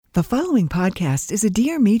The following podcast is a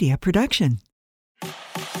Dear Media production.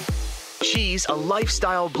 She's a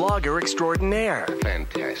lifestyle blogger extraordinaire.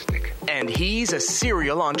 Fantastic. And he's a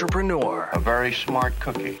serial entrepreneur. A very smart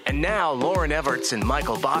cookie. And now Lauren Everts and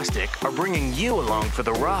Michael Bostic are bringing you along for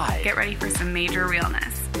the ride. Get ready for some major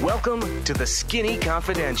realness. Welcome to the Skinny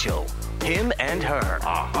Confidential. Him and her.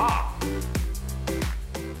 Aha!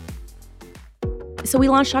 So we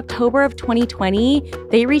launched October of 2020.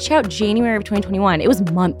 They reached out January of 2021. It was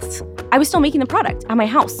months. I was still making the product at my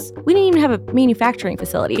house. We didn't even have a manufacturing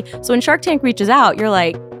facility. So when Shark Tank reaches out, you're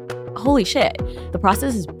like, holy shit. The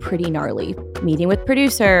process is pretty gnarly. Meeting with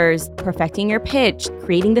producers, perfecting your pitch,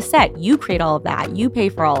 creating the set. You create all of that. You pay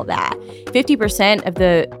for all of that. 50% of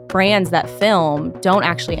the brands that film don't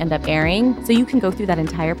actually end up airing. So you can go through that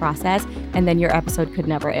entire process and then your episode could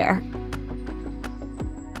never air.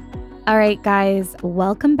 All right, guys,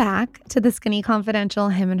 welcome back to the Skinny Confidential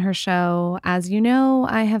Him and Her show. As you know,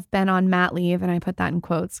 I have been on mat leave, and I put that in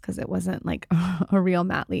quotes because it wasn't like a real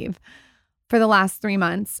mat leave, for the last 3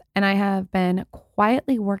 months. And I have been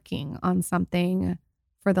quietly working on something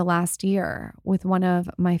for the last year with one of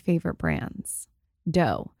my favorite brands,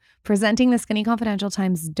 DEUX. Presenting the Skinny Confidential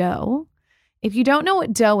times DEUX. If you don't know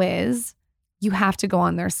what DEUX is, you have to go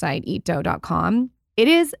on their site, eatdeux.com. It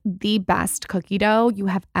is the best cookie dough you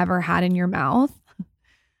have ever had in your mouth.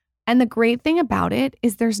 And the great thing about it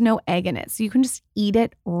is there's no egg in it. So you can just eat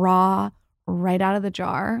it raw right out of the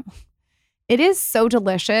jar. It is so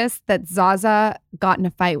delicious that Zaza got in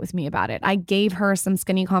a fight with me about it. I gave her some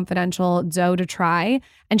Skinny Confidential dough to try,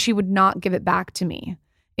 and she would not give it back to me.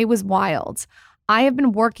 It was wild. I have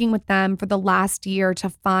been working with them for the last year to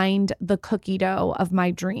find the cookie dough of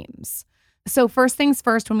my dreams. So first things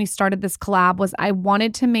first, when we started this collab, was I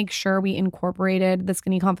wanted to make sure we incorporated the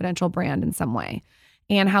Skinny Confidential brand in some way.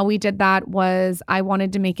 And how we did that was I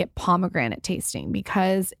wanted to make it pomegranate tasting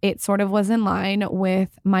because it sort of was in line with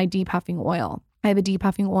my depuffing oil. I have a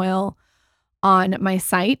depuffing oil on my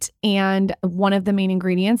site, and one of the main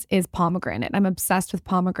ingredients is pomegranate. I'm obsessed with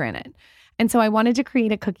pomegranate. And so I wanted to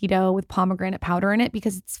create a cookie dough with pomegranate powder in it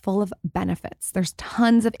because it's full of benefits. There's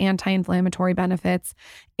tons of anti-inflammatory benefits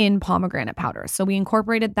in pomegranate powder. So we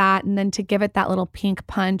incorporated that. And then to give it that little pink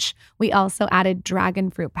punch, we also added dragon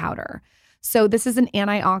fruit powder. So this is an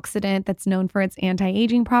antioxidant that's known for its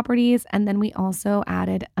anti-aging properties. And then we also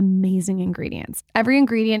added amazing ingredients. Every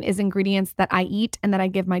ingredient is ingredients that I eat and that I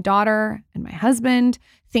give my daughter and my husband.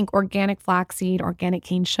 Think organic flaxseed, organic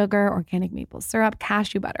cane sugar, organic maple syrup,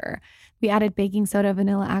 cashew butter. We added baking soda,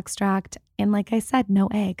 vanilla extract, and like I said, no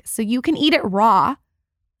egg. So you can eat it raw.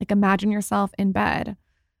 Like imagine yourself in bed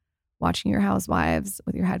watching your Housewives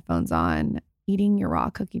with your headphones on, eating your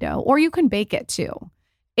raw cookie dough, or you can bake it too.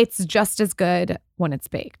 It's just as good when it's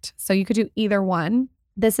baked. So you could do either one.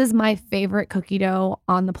 This is my favorite cookie dough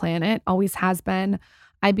on the planet, always has been.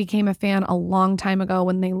 I became a fan a long time ago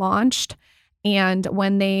when they launched. And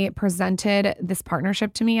when they presented this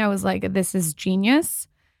partnership to me, I was like, this is genius.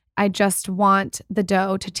 I just want the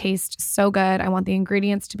dough to taste so good. I want the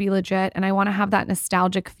ingredients to be legit. And I want to have that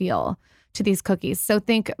nostalgic feel to these cookies. So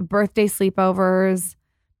think birthday sleepovers,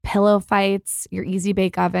 pillow fights, your easy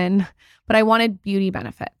bake oven. But I wanted beauty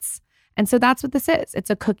benefits. And so that's what this is. It's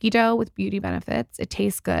a cookie dough with beauty benefits. It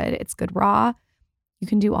tastes good. It's good raw. You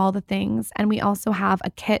can do all the things. And we also have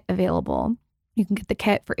a kit available. You can get the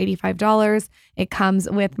kit for $85. It comes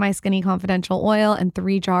with my Skinny Confidential oil and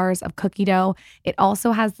 3 jars of cookie dough. It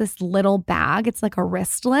also has this little bag. It's like a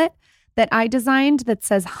wristlet that I designed that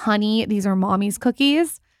says, honey, these are mommy's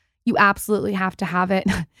cookies. You absolutely have to have it.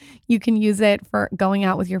 You can use it for going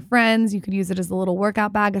out with your friends. You could use it as a little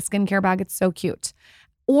workout bag, a skincare bag. It's so cute.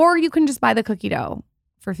 Or you can just buy the cookie dough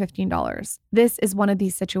for $15. This is one of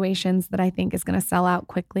these situations that I think is going to sell out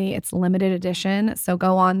quickly. It's limited edition. So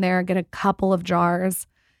go on there, get a couple of jars,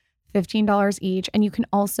 $15 each. And you can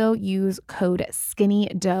also use code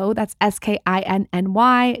SKINNYDEUX. That's SKINNYDEUX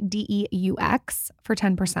for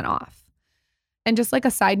 10% off. And just like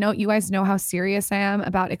a side note, you guys know how serious I am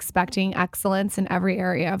about expecting excellence in every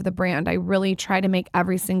area of the brand. I really try to make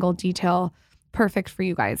every single detail perfect for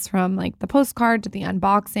you guys, from like the postcard to the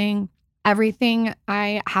unboxing. Everything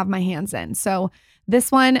I have my hands in. So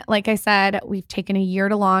this one, like I said, we've taken a year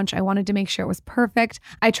to launch. I wanted to make sure it was perfect.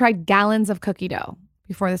 I tried gallons of cookie dough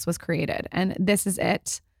before this was created, and this is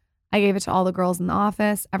it. I gave it to all the girls in the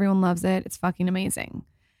office. Everyone loves it. It's fucking amazing.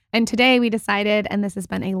 And today we decided, and this has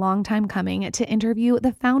been a long time coming, to interview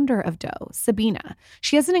the founder of DEUX, Sabeena.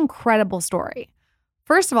 She has an incredible story.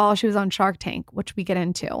 First of all, she was on Shark Tank, which we get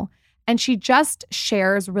into. And she just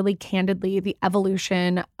shares really candidly the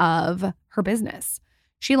evolution of her business.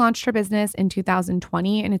 She launched her business in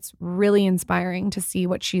 2020, and it's really inspiring to see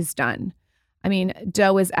what she's done. I mean,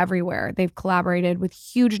 DEUX is everywhere. They've collaborated with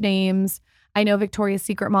huge names. I know Victoria's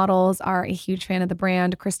Secret models are a huge fan of the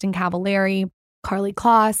brand. Kristen Cavallari, Carly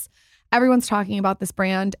Kloss. Everyone's talking about this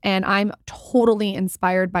brand, and I'm totally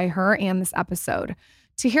inspired by her and this episode.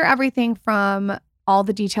 To hear everything from all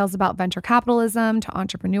the details about venture capitalism to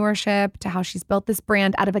entrepreneurship to how she's built this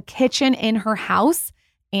brand out of a kitchen in her house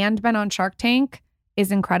and been on Shark Tank is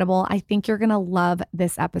incredible. I think you're going to love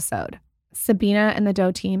this episode. Sabeena and the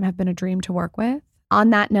DEUX team have been a dream to work with.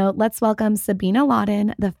 On that note, let's welcome Sabeena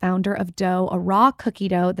Ladha, the founder of DEUX, a raw cookie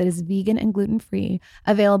dough that is vegan and gluten-free,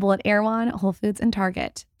 available at Erewhon, Whole Foods, and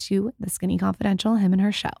Target, to the Skinny Confidential, Him and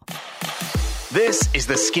Her show. This is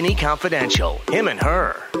the Skinny Confidential, Him and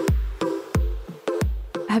Her.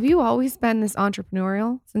 Have you always been this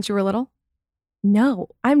entrepreneurial since you were little? No,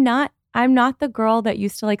 I'm not. I'm not the girl that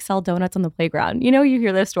used to like sell donuts on the playground. You know, you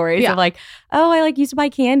hear those stories of like, oh, I like used to buy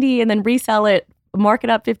candy and then resell it, mark it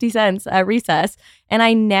up 50 cents at recess. And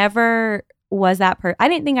I never was that person. I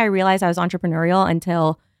didn't think I realized I was entrepreneurial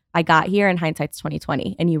until I got here, and hindsight's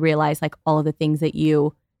 2020. And you realize like all of the things that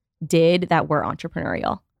you did that were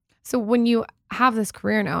entrepreneurial. So when you have this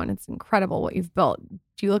career now, and it's incredible what you've built,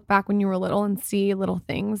 do you look back when you were little and see little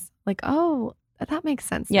things like, oh, that makes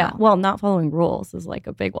sense now? Well, not following rules is like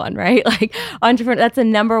a big one, right? Like entrepreneur, that's the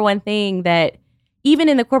number one thing that even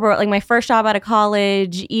in the corporate, like my first job out of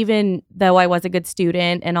college, even though I was a good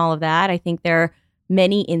student and all of that, I think there are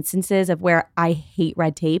many instances of where I hate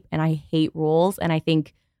red tape and I hate rules. And I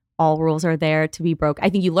think all rules are there to be broke. I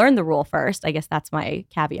think you learn the rule first. I guess that's my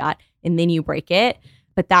caveat. And then you break it.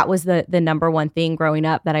 But that was the number one thing growing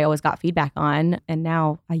up that I always got feedback on. And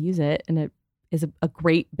now I use it, and it is a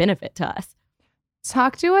great benefit to us.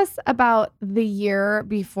 Talk to us about the year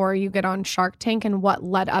before you get on Shark Tank and what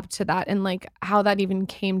led up to that and like how that even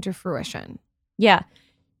came to fruition. Yeah.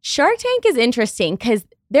 Shark Tank is interesting because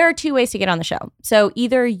there are two ways to get on the show. So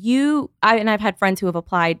either I've had friends who have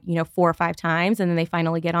applied, 4 or 5 times and then they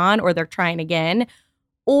finally get on, or they're trying again,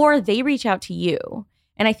 or they reach out to you.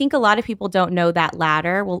 And I think a lot of people don't know that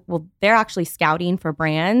ladder. Well, they're actually scouting for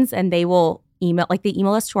brands, and they will email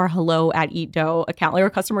us to our hello@eatdough account, like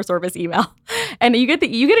our customer service email. And you get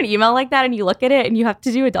an email like that, and you look at it and you have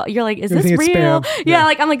to do you're like, is this real? Yeah.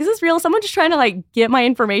 Like, I'm like, is this real? Someone just trying to like get my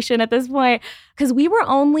information at this point. Cause we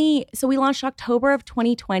launched October of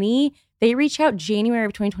 2020. They reached out January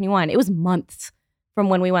of 2021. It was months from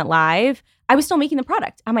when we went live. I was still making the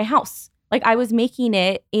product at my house. Like I was making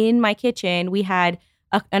it in my kitchen. We had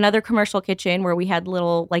another commercial kitchen where we had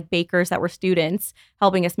little like bakers that were students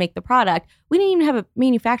helping us make the product. We didn't even have a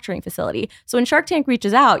manufacturing facility. So when Shark Tank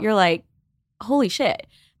reaches out, you're like, holy shit.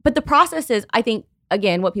 But the process is, I think,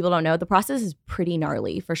 again, what people don't know, the process is pretty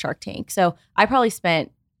gnarly for Shark Tank. So I probably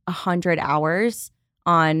spent 100 hours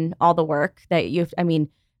on all the work that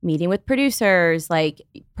meeting with producers, like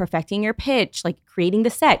perfecting your pitch, like creating the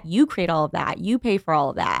set. You create all of that. You pay for all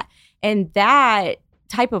of that. And that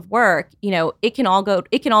type of work, it can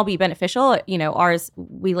all be beneficial. Ours,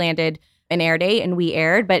 we landed an air date and we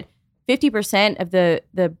aired, but 50% of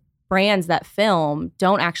the brands that film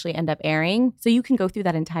don't actually end up airing. So you can go through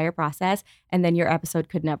that entire process and then your episode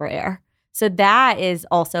could never air. So that is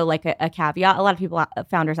also like a caveat. A lot of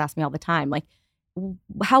founders ask me all the time, like,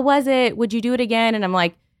 how was it? Would you do it again? And I'm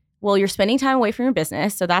like, well, you're spending time away from your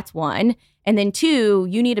business. So that's one. And then 2,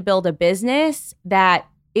 you need to build a business that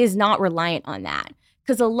is not reliant on that.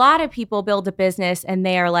 Because a lot of people build a business and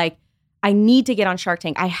they are like, I need to get on Shark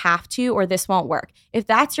Tank. I have to, or this won't work. If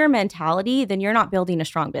that's your mentality, then you're not building a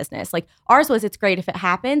strong business. Like ours was, it's great if it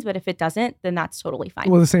happens, but if it doesn't, then that's totally fine.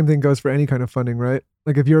 Well, the same thing goes for any kind of funding, right?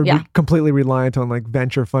 Like if you're completely reliant on like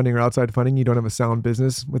venture funding or outside funding, you don't have a sound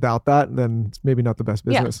business without that, then it's maybe not the best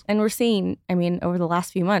business. Yeah. And we're seeing, over the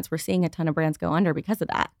last few months, we're seeing a ton of brands go under because of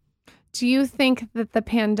that. Do you think that the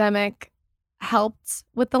pandemic helped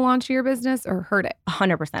with the launch of your business or hurt it?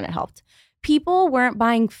 100% it helped. People weren't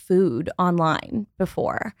buying food online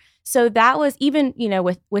before. So that was even,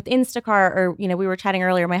 with Instacart or, we were chatting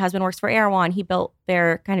earlier, my husband works for Erewhon. He built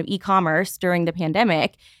their kind of e-commerce during the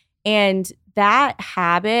pandemic. And that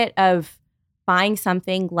habit of buying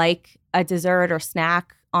something like a dessert or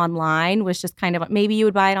snack online was just kind of, maybe you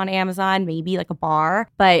would buy it on Amazon, maybe like a bar.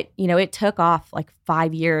 But, it took off like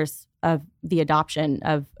 5 years of the adoption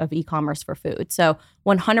of e-commerce for food. So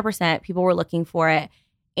 100% people were looking for it.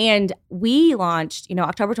 And we launched,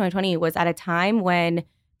 October 2020 was at a time when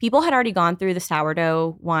people had already gone through the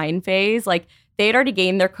sourdough wine phase. Like they had already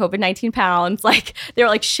gained their COVID-19 pounds. Like they were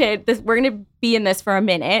like, shit, we're going to be in this for a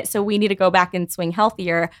minute. So we need to go back and swing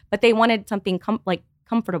healthier. But they wanted something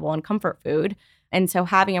comfortable and comfort food. And so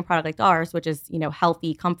having a product like ours, which is,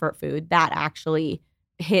 healthy comfort food, that actually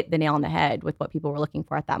hit the nail on the head with what people were looking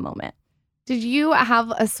for at that moment. Did you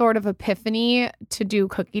have a sort of epiphany to do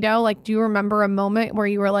cookie dough? Like, do you remember a moment where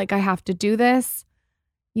you were like, I have to do this?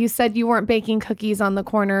 You said you weren't baking cookies on the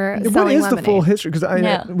corner selling lemonade. What is the full history? Because I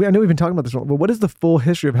know we've been talking about this, but what is the full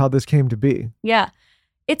history of how this came to be? Yeah.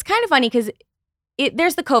 It's kind of funny because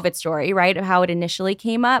there's the COVID story, right, of how it initially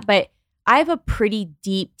came up. But I have a pretty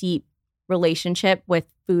deep relationship with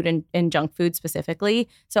food and junk food specifically.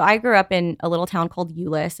 So I grew up in a little town called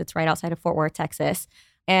Euless. It's right outside of Fort Worth, Texas.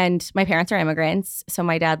 And my parents are immigrants. So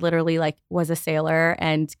my dad literally was a sailor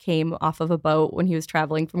and came off of a boat when he was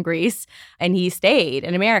traveling from Greece, and he stayed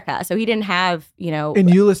in America. So he didn't have, In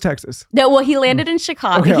Euless, Texas. No, well, he landed in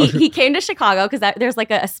Chicago. Okay. He came to Chicago because there's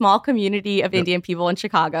a small community of Indian people in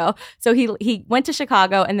Chicago. So he went to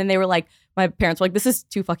Chicago, and then they were like, my parents were like, this is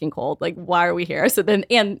too fucking cold. Like, why are we here? So then,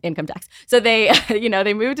 and income tax. So they,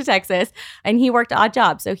 they moved to Texas, and he worked odd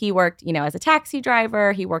jobs. So he worked, as a taxi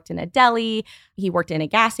driver. He worked in a deli. He worked in a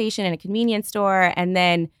gas station and a convenience store. And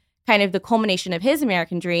then kind of the culmination of his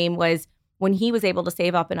American dream was when he was able to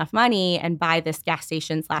save up enough money and buy this gas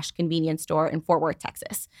station / convenience store in Fort Worth,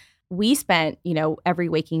 Texas. We spent, every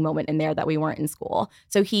waking moment in there that we weren't in school.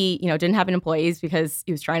 So he, didn't have employees because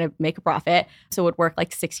he was trying to make a profit. So would work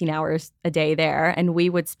 16 hours a day there. And we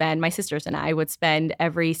would spend, my sisters and I would spend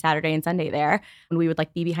every Saturday and Sunday there. And we would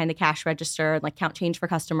be behind the cash register and count change for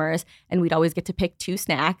customers. And we'd always get to pick 2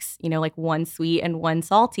 snacks, one sweet and one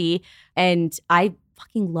salty. And I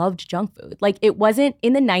fucking loved junk food. It wasn't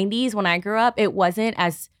in the 90s when I grew up, it wasn't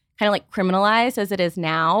as kind of criminalized as it is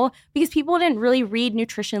now, because people didn't really read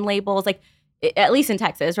nutrition labels, at least in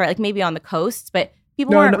Texas, right? Maybe on the coasts, but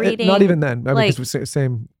people weren't reading. Not even then. I mean, because we're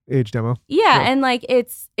same age demo. Yeah, and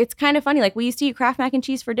it's kind of funny. We used to eat Kraft mac and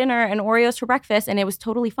cheese for dinner and Oreos for breakfast, and it was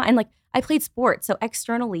totally fine. I played sports, so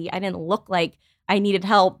externally I didn't look like I needed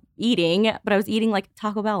help eating, but I was eating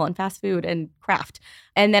Taco Bell and fast food and Kraft.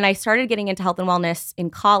 And then I started getting into health and wellness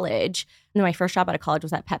in college. And then my first job out of college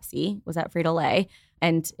was at Pepsi, was at Frito-Lay.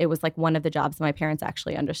 And it was one of the jobs that my parents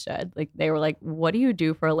actually understood. They were like, what do you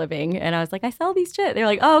do for a living? And I was like, I sell these shit. They're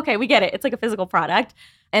like, oh, okay, we get it. It's a physical product.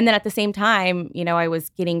 And then at the same time, I was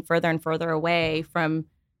getting further and further away from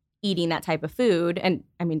eating that type of food. And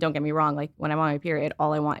I mean, don't get me wrong, when I'm on my period,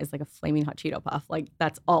 all I want is a flaming hot Cheeto puff.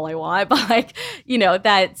 That's all I want. But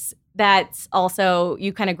that's also,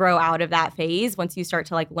 you kind of grow out of that phase once you start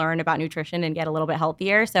to learn about nutrition and get a little bit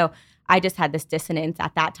healthier. So I just had this dissonance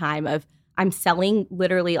at that time of, I'm selling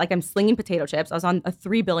literally, I'm slinging potato chips. I was on a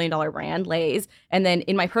 $3 billion brand, Lay's. And then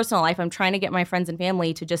in my personal life, I'm trying to get my friends and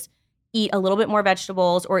family to just eat a little bit more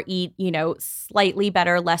vegetables or eat, slightly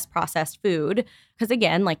better, less processed food. Because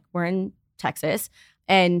again, we're in Texas.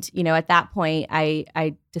 And, at that point,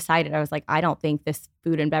 I decided, I was like, I don't think this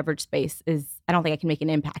food and beverage space I don't think I can make an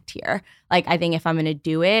impact here. I think if I'm going to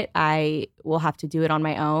do it, I will have to do it on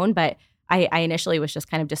my own. But I initially was just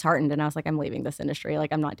kind of disheartened, and I was like, I'm leaving this industry.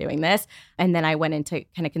 I'm not doing this. And then I went into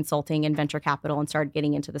kind of consulting and venture capital and started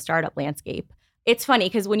getting into the startup landscape. It's funny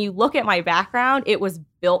because when you look at my background, it was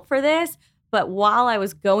built for this. But while I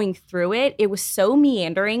was going through it, it was so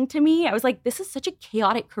meandering to me. I was like, this is such a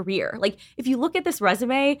chaotic career. If you look at this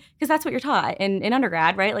resume, because that's what you're taught in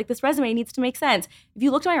undergrad, right? This resume needs to make sense. If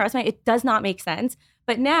you look at my resume, it does not make sense.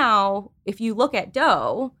 But now, if you look at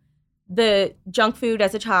DEUX, the junk food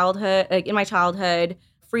as a childhood, in my childhood,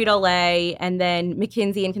 Frito-Lay, and then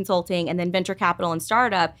McKinsey and consulting, and then venture capital and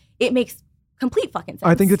startup, it makes complete fucking sense.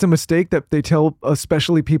 I think it's a mistake that they tell,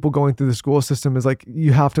 especially people going through the school system, is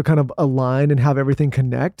you have to kind of align and have everything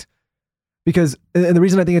connect. Because, and the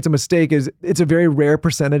reason I think it's a mistake is it's a very rare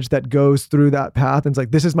percentage that goes through that path. And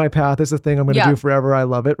it's this is my path. This is the thing I'm going to do forever. I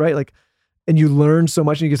love it. Right. And you learn so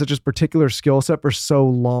much and you get such a particular skill set for so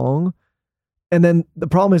long. And then the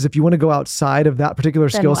problem is if you want to go outside of that particular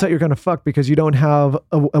skill set, you're kind of fucked because you don't have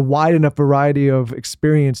a wide enough variety of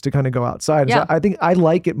experience to kind of go outside. Yeah. So I think I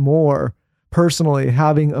like it more personally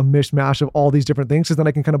having a mishmash of all these different things because then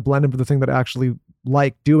I can kind of blend into the thing that I actually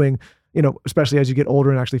like doing, especially as you get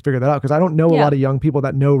older and actually figure that out. Because I don't know a lot of young people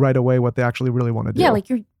that know right away what they actually really want to do. Yeah,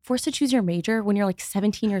 you're forced to choose your major when you're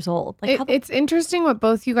 17 years old. It's interesting what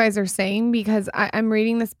both you guys are saying because I'm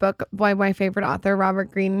reading this book by my favorite author, Robert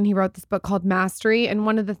Greene, and he wrote this book called Mastery. And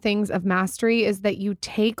one of the things of mastery is that you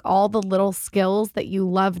take all the little skills that you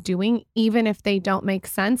love doing, even if they don't make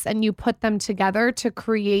sense, and you put them together to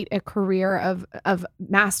create a career of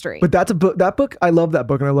mastery. But that's a book. That book, I love that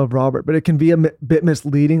book and I love Robert, but it can be a bit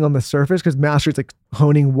misleading on the surface because mastery, it's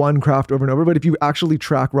honing one craft over and over. But if you actually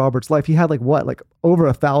track Robert's life, he had like over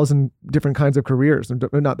 1,000 different kinds of careers.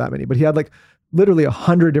 Not that many, but he had like literally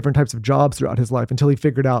 100 different types of jobs throughout his life until he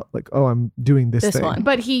figured out like, oh, I'm doing this thing.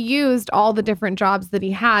 But he used all the different jobs that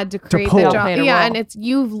he had to create the job. Yeah, and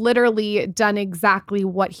you've literally done exactly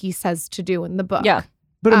what he says to do in the book. Yeah.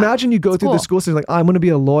 But imagine you go through the school system like, I'm going to be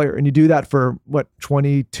a lawyer, and you do that for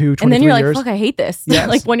 22, 23 years. And then you're like, fuck, I hate this. Yes.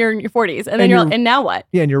 Like when you're in your 40s. And then you're like, and now what?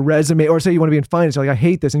 Yeah, and your resume, or say you want to be in finance, you're like, I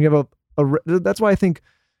hate this. And you have that's why I think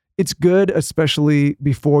it's good, especially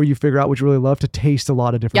before you figure out what you really love, to taste a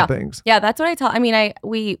lot of different things. Yeah, that's what I tell. I mean,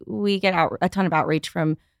 we get a ton of outreach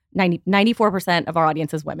from 94% of our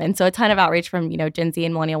audience is women. So a ton of outreach from, Gen Z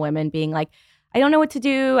and millennial women being like, I don't know what to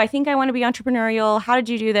do. I think I want to be entrepreneurial. How did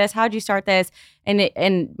you do this? How did you start this?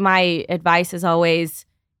 And my advice is always,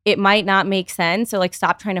 it might not make sense. So like,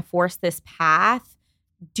 stop trying to force this path.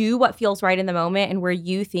 Do what feels right in the moment and where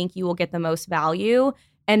you think you will get the most value.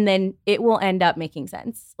 And then it will end up making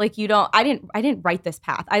sense. Like I didn't write this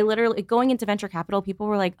path. I literally, going into venture capital, people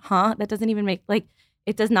were like, that doesn't even make, like,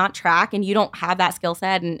 it does not track, and you don't have that skill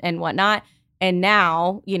set and whatnot. And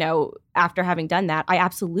now, after having done that, I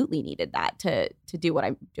absolutely needed that to do what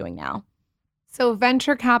I'm doing now. So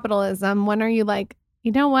venture capitalism, when are you like,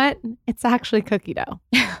 you know what? It's actually cookie dough.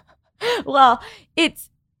 Well,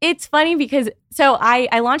 it's funny because so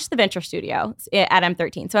I launched the venture studio at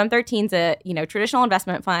M13. So M13 is a traditional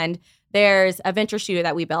investment fund. There's a venture studio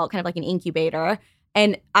that we built, kind of like an incubator.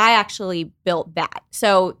 And I actually built that.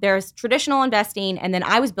 So there's traditional investing, and then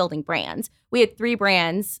I was building brands. We had 3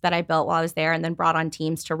 brands that I built while I was there, and then brought on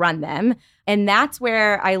teams to run them. And that's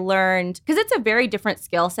where I learned, because it's a very different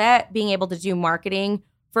skill set, being able to do marketing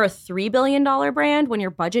for a $3 billion brand when your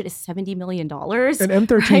budget is $70 million. And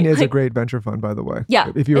M13 is a great venture fund, by the way. Yeah.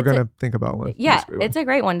 If you were going to think about one. Yeah, it's a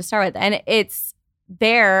great one to start with. And it's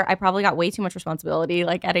there, I probably got way too much responsibility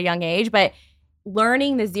like at a young age, but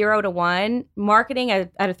learning the 0 to 1, marketing at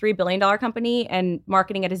a $3 billion company and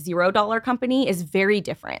marketing at a $0 company is very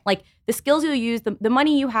different. Like the skills you'll use, the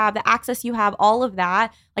money you have, the access you have, all of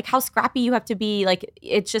that, like how scrappy you have to be, like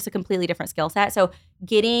it's just a completely different skill set. So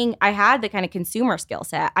I had the kind of consumer skill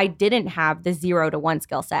set. I didn't have the 0 to 1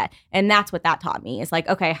 skill set. And that's what that taught me is like,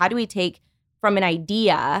 okay, how do we take from an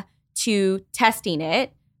idea to testing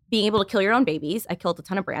it, being able to kill your own babies? I killed a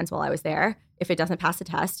ton of brands while I was there. If it doesn't pass the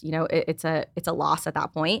test, it's a loss at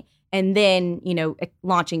that point. And then,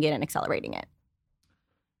 launching it and accelerating it.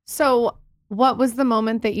 So what was the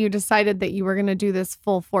moment that you decided that you were going to do this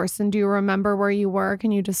full force? And do you remember where you were?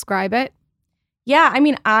 Can you describe it? Yeah, I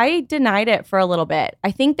mean, I denied it for a little bit.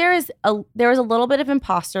 I think there was a little bit of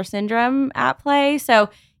imposter syndrome at play.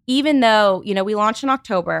 So even though, we launched in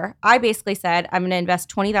October, I basically said, I'm going to invest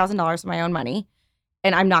 $20,000 of my own money.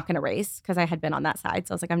 And I'm not going to raise, because I had been on that side.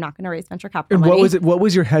 So I was like, I'm not going to raise venture capital money. What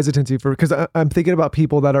was your hesitancy for? Because I'm thinking about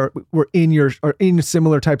people that were in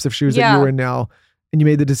similar types of shoes that you were in now, and you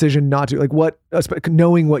made the decision not to. Like, what,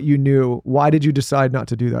 knowing what you knew, why did you decide not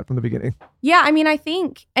to do that from the beginning? Yeah, I mean, I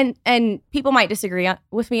think, and people might disagree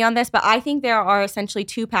with me on this, but I think there are essentially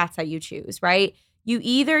 2 paths that you choose, right? You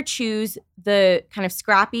either choose the kind of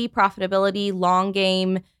scrappy profitability, long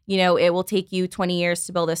game, it will take you 20 years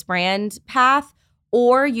to build this brand path,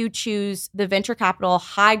 or you choose the venture capital,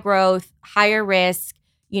 high growth, higher risk,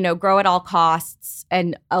 grow at all costs,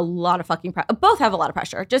 and a lot of fucking both have a lot of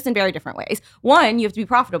pressure, just in very different ways. One, you have to be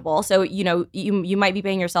profitable. So, you might be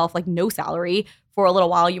paying yourself like no salary for a little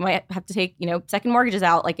while. You might have to take, second mortgages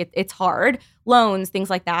out. Like it's hard, loans, things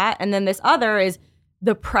like that. And then this other is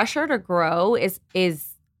the pressure to grow is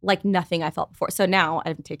like nothing I felt before. So now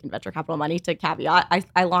I've taken venture capital money, to caveat.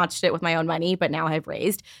 I launched it with my own money, but now I've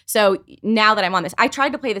raised. So now that I'm on this, I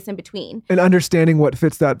tried to play this in between. And understanding what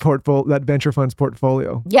fits that venture fund's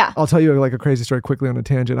portfolio. Yeah. I'll tell you like a crazy story quickly on a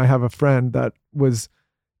tangent. I have a friend that was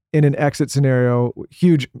in an exit scenario,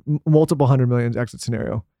 huge, multiple $100 million exit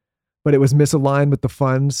scenario, but it was misaligned with the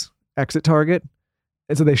fund's exit target.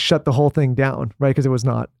 And so they shut the whole thing down, right? Because it was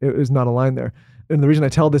not aligned there. And the reason I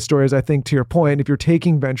tell this story is I think, to your point, if you're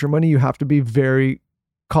taking venture money, you have to be very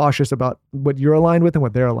cautious about what you're aligned with and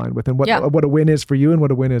what they're aligned with, and what a win is for you and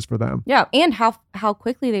what a win is for them. Yeah, and how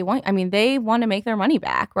quickly they want. I mean, they want to make their money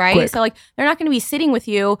back, right? Quick. So like, they're not going to be sitting with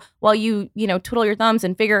you while you twiddle your thumbs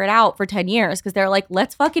and figure it out for 10 years, because they're like,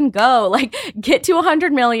 let's fucking go, like get to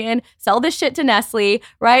 100 million, sell this shit to Nestle,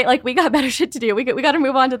 right? Like we got better shit to do. We got to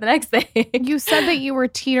move on to the next thing. You said that you were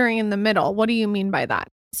teetering in the middle. What do you mean by that?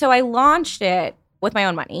 So I launched it with my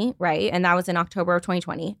own money, right? And that was in October of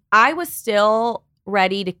 2020. I was still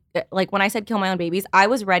ready to, like when I said kill my own babies, I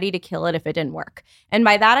was ready to kill it if it didn't work. And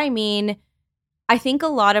by that, I mean, I think a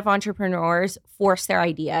lot of entrepreneurs force their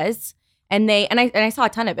ideas. And I saw a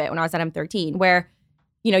ton of it when I was at M13, where,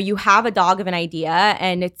 you know, you have a dog of an idea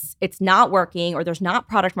and it's not working, or there's not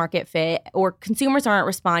product market fit, or consumers aren't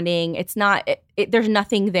responding. It's not, there's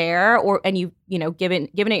nothing there, and you know, given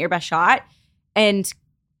it your best shot. And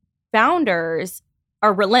founders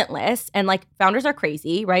are relentless, and like founders are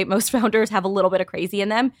crazy, right? Most founders have a little bit of crazy in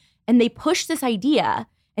them, and they push this idea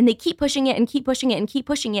and they keep pushing it and keep pushing it and keep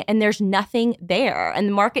pushing it, and there's nothing there, and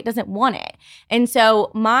the market doesn't want it. And so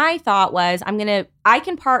my thought was, I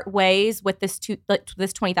can part ways with this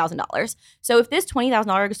 $20,000. So if this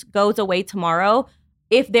 $20,000 goes away tomorrow,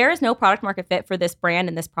 if there is no product market fit for this brand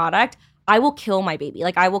and this product, I will kill my baby.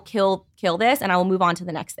 Like I will kill this, and I will move on to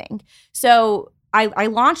the next thing. So I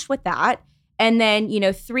launched with that. And then, you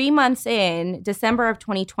know, 3 months in, December of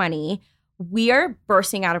 2020, we are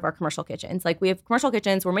bursting out of our commercial kitchens. Like we have commercial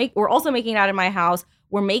kitchens. We're also making it out of my house.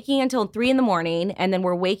 We're making until 3 a.m, and then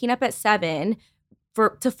we're waking up at 7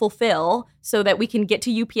 to fulfill, so that we can get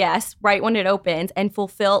to UPS right when it opens and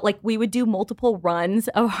fulfill. Like we would do multiple runs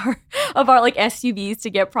of our like SUVs to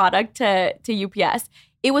get product to UPS.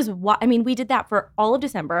 It was, we did that for all of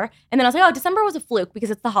December. And then I was like, oh, December was a fluke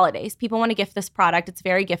because it's the holidays. People want to gift this product. It's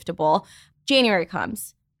very giftable. January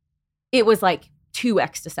comes. It was like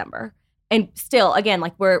 2x December. And still, again,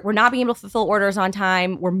 like we're not being able to fulfill orders on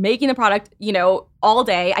time. We're making the product, you know, all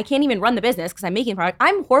day. I can't even run the business because I'm making product.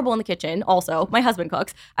 I'm horrible in the kitchen. Also, my husband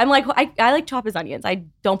cooks. I'm like, I like chop his onions. I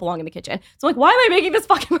don't belong in the kitchen. So I'm like, why am I making this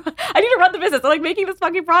fucking I need to run the business. I'm like making this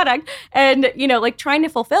fucking product, and, you know, like trying to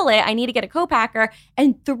fulfill it. I need to get a co-packer.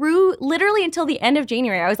 And through literally until the end of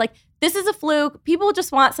January, I was like, this is a fluke. People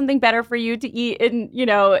just want something better for you to eat. And, you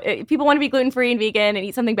know, people want to be gluten-free and vegan and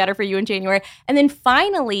eat something better for you in January. And then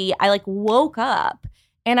finally, I like woke up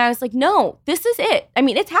and I was like, no, this is it. I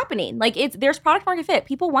mean, it's happening. Like there's product market fit.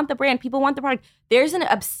 People want the brand. People want the product. There's an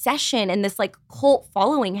obsession and this like cult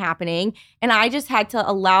following happening. And I just had to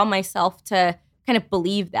allow myself to kind of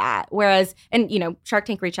believe that. Whereas, and, you know, Shark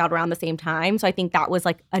Tank reached out around the same time. So I think that was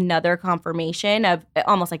like another confirmation of,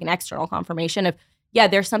 almost like an external confirmation of, yeah,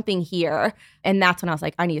 there's something here. And that's when I was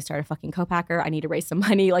like, I need to start a fucking co-packer. I need to raise some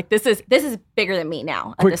money. Like this is bigger than me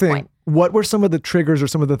now at this point. What were some of the triggers or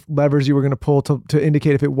some of the levers you were going to pull to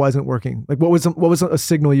indicate if it wasn't working? Like what was a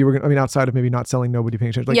signal you were going to, I mean, outside of maybe not selling, nobody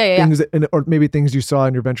paying attention, like things that, or maybe things you saw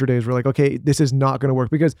in your venture days were like, okay, this is not going to work,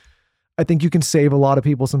 because I think you can save a lot of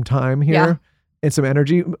people some time here and some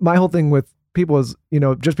energy. My whole thing with people is, you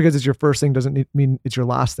know, just because it's your first thing doesn't mean it's your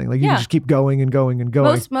last thing. Like you can just keep going and going and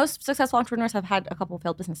going. Most successful entrepreneurs have had a couple of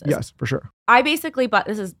failed businesses. Yes, for sure. I basically, but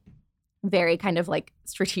this is very kind of like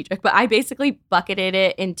strategic, but I basically bucketed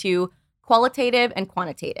it into qualitative and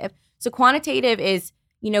quantitative. So quantitative is,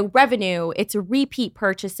 you know, revenue, it's repeat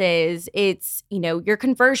purchases, it's, you know, your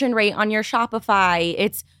conversion rate on your Shopify,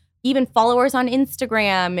 it's even followers on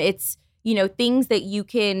Instagram, it's, you know, things that you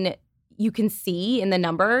can see in the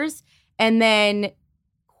numbers. And then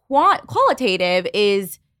qualitative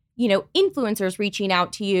is, you know, influencers reaching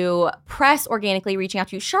out to you, press organically reaching out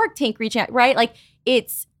to you, Shark Tank reaching out, right? Like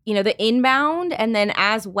it's, you know, the inbound. And then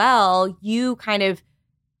as well, you kind of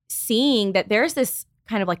seeing that there's this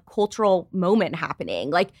kind of like cultural moment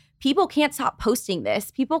happening. Like people can't stop posting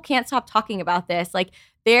this. People can't stop talking about this. Like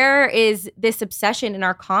there is this obsession in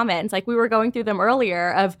our comments. Like we were going through them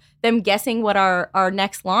earlier of them guessing what our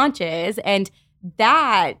next launch is. And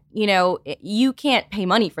that, you know, you can't pay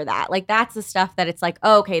money for that. Like that's the stuff that it's like,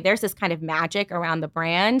 oh, okay, there's this kind of magic around the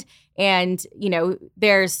brand. And, you know,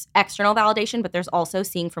 there's external validation, but there's also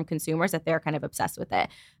seeing from consumers that they're kind of obsessed with it.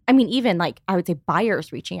 I mean, even like I would say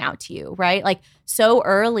buyers reaching out to you, right? Like so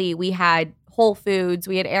early we had Whole Foods,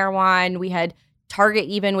 we had Erewhon, we had Target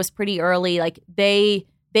even was pretty early. Like they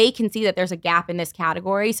can see that there's a gap in this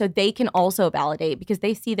category, so they can also validate because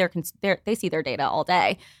they see their data all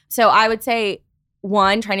day. So I would say,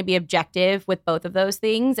 one, trying to be objective with both of those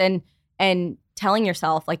things and telling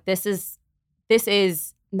yourself like this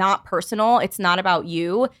is not personal. It's not about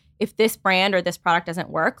you. If this brand or this product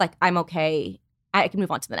doesn't work, like I'm okay. I can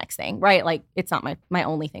move on to the next thing, right? Like it's not my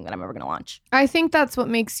only thing that I'm ever going to launch. I think that's what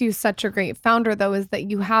makes you such a great founder, though, is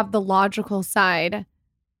that you have the logical side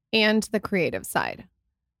and the creative side.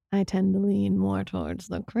 I tend to lean more towards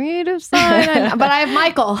the creative side, but I have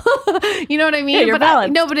Michael. You know what I mean? Yeah, you're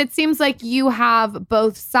balanced. But it seems like you have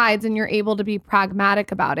both sides and you're able to be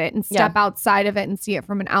pragmatic about it and step outside of it and see it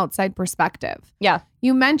from an outside perspective. Yeah.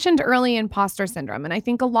 You mentioned early imposter syndrome, and I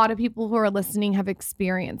think a lot of people who are listening have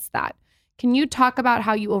experienced that. Can you talk about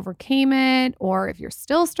how you overcame it, or if you're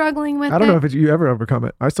still struggling with it? I don't know if you ever overcome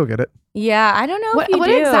it. I still get it. Yeah, I don't know if you do. What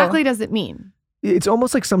exactly does it mean? It's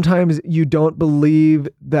almost like sometimes you don't believe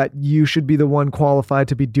that you should be the one qualified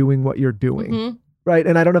to be doing what you're doing. Mm-hmm. right?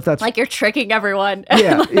 And I don't know if that's like you're tricking everyone.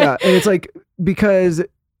 yeah. And it's like, because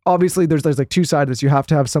obviously there's like two sides of this. You have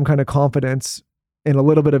to have some kind of confidence and a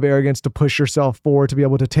little bit of arrogance to push yourself forward to be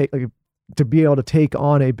able to take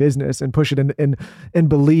on a business and push it and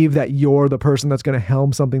believe that you're the person that's going to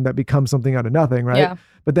helm something that becomes something out of nothing, right? Yeah.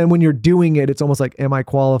 But then when you're doing it, it's almost like, am I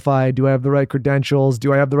qualified? Do I have the right credentials?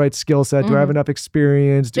 Do I have the right skill set? Do I have enough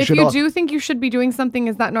experience? If you do think you should be doing something,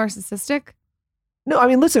 is that narcissistic? No, I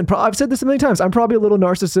mean, listen, I've said this a million times. I'm probably a little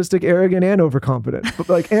narcissistic, arrogant, and overconfident.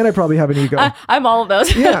 But and I probably have an ego. I'm all of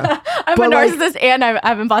those. Yeah. I'm a narcissist and I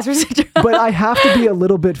have imposter syndrome. But I have to be a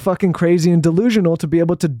little bit fucking crazy and delusional to be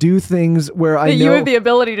able to do things where I know you have the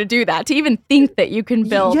ability to do that, to even think that you can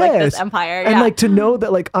build like this empire. And like to know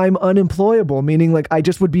that like I'm unemployable, meaning like I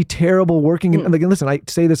just would be terrible working. And like, listen, I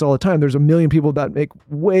say this all the time. There's a million people that make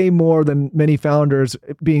way more than many founders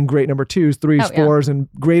being great number 2s, 3s, 4s, and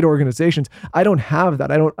great organizations. I don't have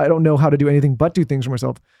that. I don't know how to do anything but do things for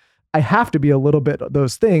myself. I have to be a little bit of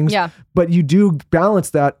those things. Yeah. But you do balance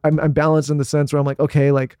that. I'm balanced in the sense where I'm like,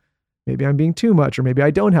 okay, like maybe I'm being too much, or maybe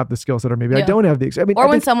I don't have the skill set, or maybe I don't have the. Or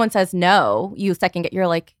when someone says no, you second get. You're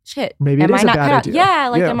like, shit. Maybe it is a bad idea. Yeah,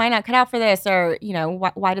 like am I not cut out for this, or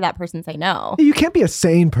why did that person say no? You can't be a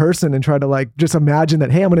sane person and try to like just imagine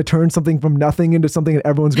that, hey, I'm going to turn something from nothing into something and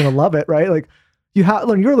everyone's going to love it, right? Like. You're a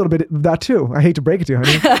little bit of that too. I hate to break it to you,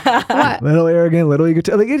 honey. What? Little arrogant, little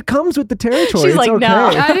egotistic. Like it comes with the territory. She's like, okay. no.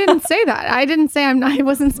 I didn't say that. I didn't say I'm not. I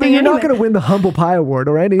wasn't saying you're not going to win the Humble Pie Award,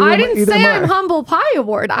 all right? I didn't say I'm Humble Pie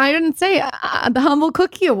Award. I didn't say the Humble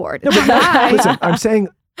Cookie Award. No, but listen, I'm saying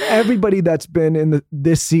everybody that's been in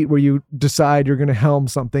this seat where you decide you're going to helm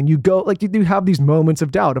something, you go like you do have these moments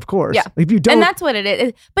of doubt, of course. Yeah. If you don't, and that's what it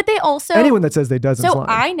is. But they also anyone that says they doesn't. So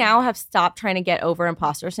I now have stopped trying to get over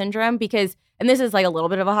imposter syndrome because. And this is like a little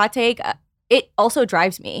bit of a hot take. It also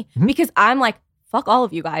drives me because I'm like, fuck all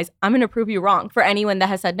of you guys. I'm going to prove you wrong for anyone that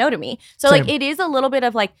has said no to me. So like, it is a little bit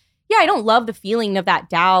of like, yeah, I don't love the feeling of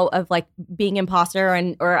that doubt of like being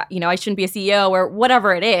imposter or I shouldn't be a CEO or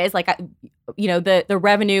whatever it is. Like, the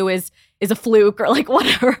revenue is a fluke or like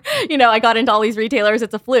whatever, I got into all these retailers.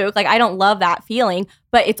 It's a fluke. Like, I don't love that feeling,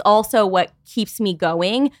 but it's also what keeps me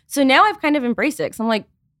going. So now I've kind of embraced it. So I'm like,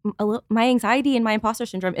 my anxiety and my imposter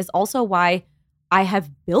syndrome is also why I have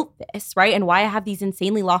built this, right? And why I have these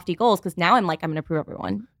insanely lofty goals, because now I'm like, I'm going to prove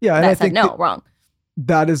everyone and I said no, wrong.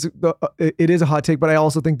 That is, it is a hot take, but I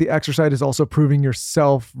also think the exercise is also proving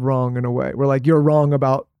yourself wrong in a way. Where like you're wrong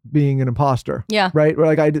about being an imposter. Yeah. Right?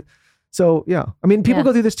 Where like so yeah. I mean, people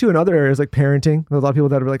go through this too in other areas like parenting. There's a lot of people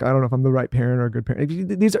that are like, I don't know if I'm the right parent or a good parent.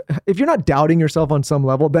 If you're not doubting yourself on some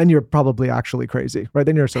level, then you're probably actually crazy, right?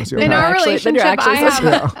 Then you're a sociopath. In our relationship,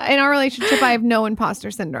 I have no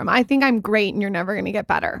imposter syndrome. I think I'm great and you're never going to get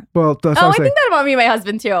better. Well, that's I think that about me and my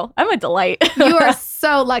husband too. I'm a delight. You are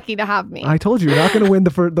so lucky to have me. I told you, you're not going to win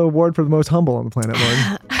the award for the most humble on the planet,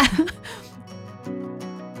 Lauren.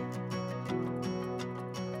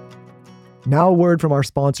 Now a word from our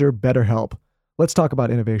sponsor, BetterHelp. Let's talk about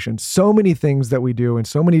innovation. So many things that we do and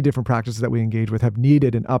so many different practices that we engage with have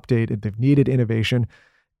needed an update and they've needed innovation.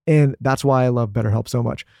 And that's why I love BetterHelp so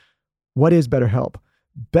much. What is BetterHelp?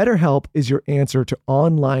 BetterHelp is your answer to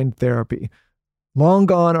online therapy. Long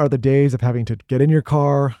gone are the days of having to get in your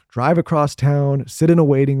car, drive across town, sit in a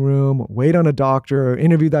waiting room, wait on a doctor, or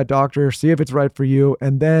interview that doctor, see if it's right for you,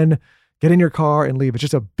 and then get in your car and leave. It's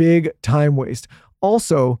just a big time waste.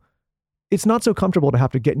 Also, it's not so comfortable to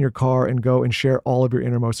have to get in your car and go and share all of your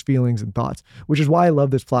innermost feelings and thoughts, which is why I love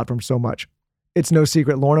this platform so much. It's no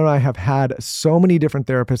secret. Lauren and I have had so many different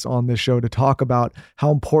therapists on this show to talk about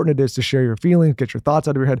how important it is to share your feelings, get your thoughts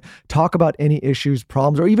out of your head, talk about any issues,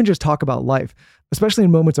 problems, or even just talk about life, especially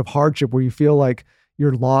in moments of hardship where you feel like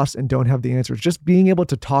you're lost and don't have the answers. Just being able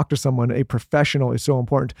to talk to someone, a professional, is so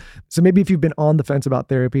important. So maybe if you've been on the fence about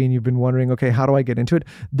therapy and you've been wondering, okay, how do I get into it?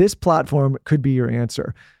 This platform could be your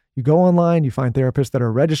answer. You go online, you find therapists that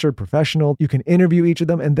are registered professional, you can interview each of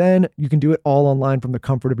them, and then you can do it all online from the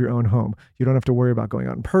comfort of your own home. You don't have to worry about going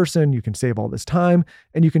out in person. You can save all this time,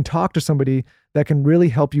 and you can talk to somebody that can really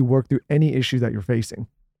help you work through any issue that you're facing.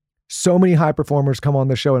 So many high performers come on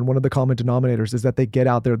the show, and one of the common denominators is that they get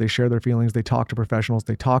out there, they share their feelings, they talk to professionals,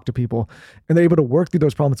 they talk to people, and they're able to work through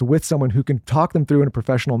those problems with someone who can talk them through in a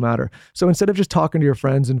professional manner. So instead of just talking to your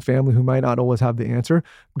friends and family who might not always have the answer,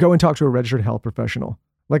 go and talk to a registered health professional.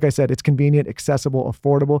 Like I said, it's convenient, accessible,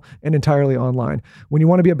 affordable, and entirely online. When you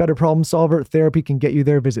want to be a better problem solver, therapy can get you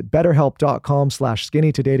there. Visit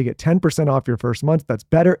betterhelp.com/skinny today to get 10% off your first month. That's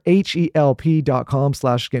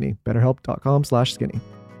betterhelp.com/skinny. Betterhelp.com/skinny.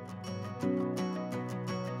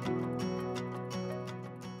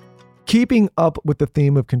 keeping up with the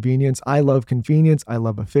theme of convenience. I love convenience. I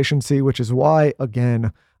love efficiency, which is why,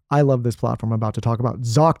 again, I love this platform I'm about to talk about,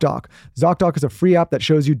 ZocDoc. ZocDoc is a free app that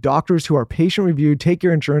shows you doctors who are patient reviewed, take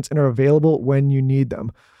your insurance, and are available when you need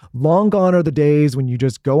them. Long gone are the days when you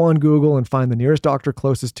just go on Google and find the nearest doctor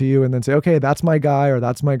closest to you and then say, okay, that's my guy or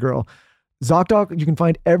that's my girl. ZocDoc, you can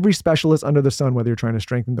find every specialist under the sun, whether you're trying to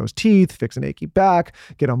strengthen those teeth, fix an achy back,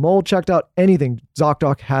 get a mole checked out, anything,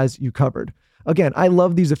 ZocDoc has you covered. Again, I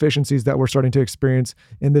love these efficiencies that we're starting to experience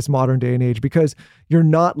in this modern day and age because you're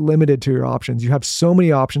not limited to your options. You have so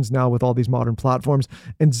many options now with all these modern platforms,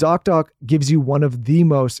 and ZocDoc gives you one of the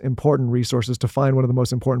most important resources to find one of the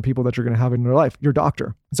most important people that you're going to have in your life, your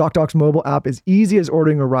doctor. ZocDoc's mobile app is easy as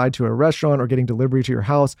ordering a ride to a restaurant or getting delivery to your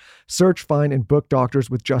house. Search, find, and book doctors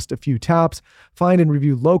with just a few taps. Find and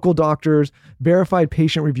review local doctors, verified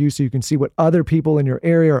patient reviews so you can see what other people in your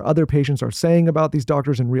area or other patients are saying about these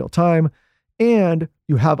doctors in real time. And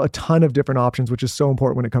you have a ton of different options, which is so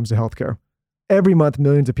important when it comes to healthcare. Every month,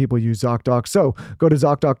 millions of people use ZocDoc. So go to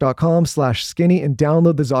ZocDoc.com/skinny and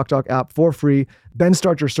download the ZocDoc app for free. Then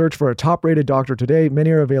start your search for a top-rated doctor today.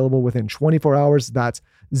 Many are available within 24 hours. That's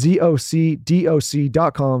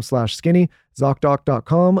ZocDoc.com/skinny,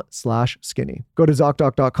 ZocDoc.com/skinny. Go to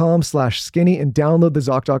ZocDoc.com/skinny and download the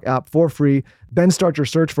ZocDoc app for free. Then start your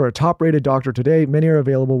search for a top-rated doctor today. Many are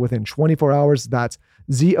available within 24 hours. That's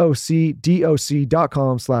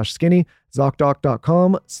ZocDoc.com/skinny,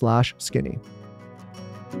 ZocDoc.com/skinny.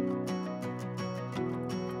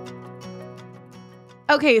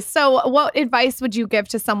 Okay, so what advice would you give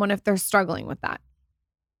to someone if they're struggling with that?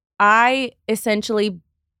 I essentially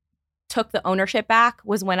took the ownership back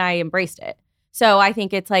was when I embraced it. So I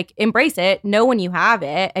think it's like, embrace it, know when you have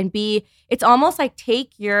it, and it's almost like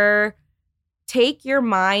take your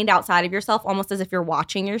mind outside of yourself, almost as if you're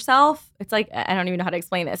watching yourself. It's like, I don't even know how to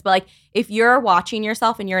explain this, but like if you're watching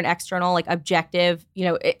yourself and you're an external, like objective,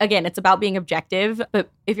 again, it's about being objective, but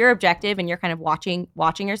if you're objective and you're kind of watching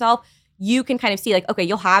yourself, you can kind of see like, okay,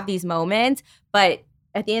 you'll have these moments, but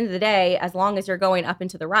at the end of the day, as long as you're going up and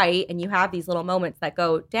to the right and you have these little moments that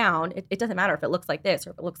go down, it doesn't matter if it looks like this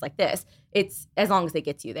or if it looks like this. It's as long as it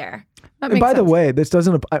gets you there. And by the way,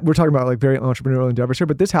 we're talking about like very entrepreneurial endeavors here,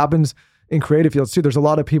 but this happens in creative fields too. There's a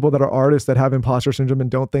lot of people that are artists that have imposter syndrome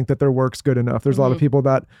and don't think that their work's good enough. There's a lot of people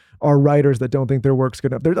that are writers that don't think their work's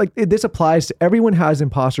good enough. They're like, this applies to everyone has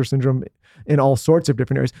imposter syndrome in all sorts of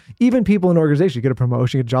different areas. Even people in organizations, you get a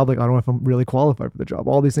promotion, you get a job, like, I don't know if I'm really qualified for the job,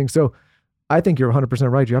 all these things. So I think you're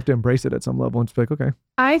 100% right. You have to embrace it at some level and just be like, okay.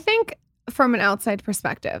 I think from an outside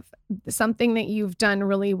perspective, something that you've done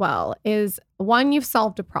really well is, one, you've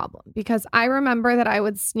solved a problem. Because I remember that I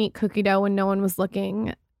would sneak cookie dough when no one was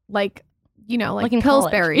looking, like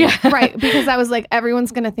Pillsbury. Yeah. Right. Because I was like,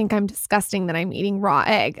 everyone's going to think I'm disgusting that I'm eating raw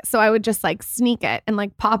egg. So I would just like sneak it and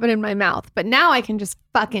like pop it in my mouth. But now I can just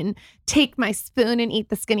fucking take my spoon and eat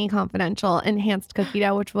the Skinny Confidential enhanced cookie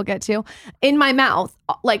dough, which we'll get to, in my mouth,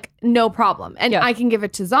 like no problem. And I can give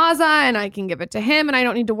it to Zaza and I can give it to him and I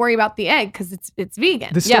don't need to worry about the egg because it's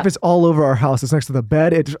vegan. This stuff is all over our house. It's next to the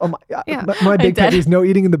bed. My big pet is no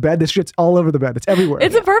eating in the bed. This shit's all over the bed. It's everywhere.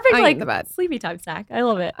 It's a perfect like sleepy time snack. I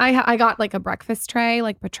love it. I got like a breakfast tray,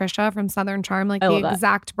 like Patricia from Southern Charm, like the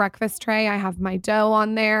exact breakfast tray. I have my dough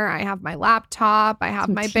on there. I have my laptop. I have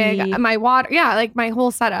my my water. Yeah, like my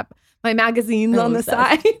whole setup. My magazines on the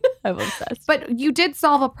side. I'm obsessed. But you did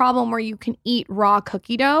solve a problem where you can eat raw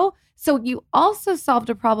cookie dough. So you also solved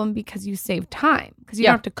a problem because you saved time. Because you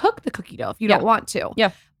don't have to cook the cookie dough if you don't want to. Yeah.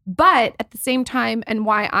 But at the same time, and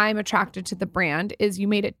why I'm attracted to the brand, is you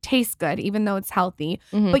made it taste good, even though it's healthy.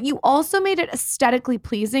 Mm-hmm. But you also made it aesthetically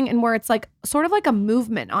pleasing, and where it's like sort of like a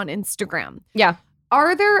movement on Instagram. Yeah.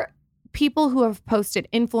 Are there people who have posted,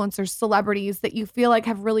 influencers, celebrities, that you feel like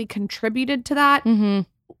have really contributed to that? Mm-hmm.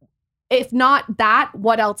 If not that,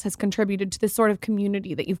 what else has contributed to this sort of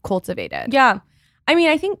community that you've cultivated? Yeah. I mean,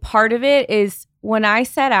 I think part of it is when I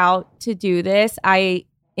set out to do this, I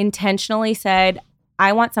intentionally said,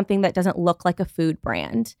 I want something that doesn't look like a food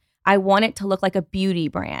brand. I want it to look like a beauty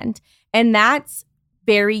brand. And that's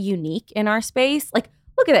very unique in our space. Like,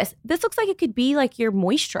 look at this. This looks like it could be like your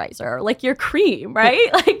moisturizer, like your cream,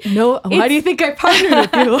 right? Like, no, why do you think I partnered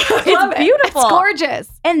with you? It's beautiful. It's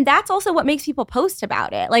gorgeous. And that's also what makes people post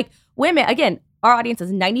about it. Like women, again, our audience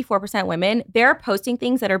is 94% women. They're posting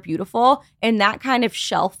things that are beautiful, and that kind of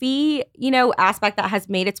shelfie, aspect that has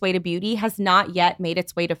made its way to beauty has not yet made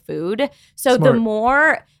its way to food. So Smart. The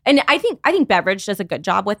more, and I think beverage does a good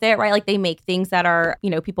job with it, right? Like they make things that are,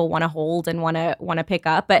 people want to hold and want to pick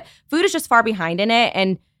up, but food is just far behind in it.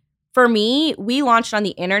 And for me, we launched on the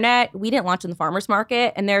internet. We didn't launch in the farmer's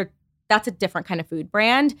market, and that's a different kind of food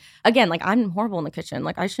brand. Again, like I'm horrible in the kitchen.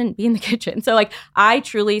 Like I shouldn't be in the kitchen. So like I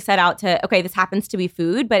truly set out to, okay, this happens to be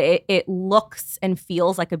food, but it looks and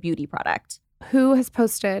feels like a beauty product. Who has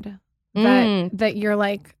posted that you're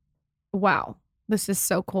like, wow, this is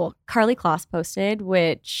so cool? Carly Kloss posted,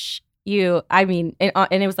 which and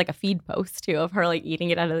it was like a feed post too of her like eating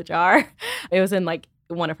it out of the jar. It was in like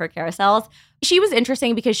one of her carousels. She was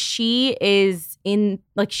interesting because she was in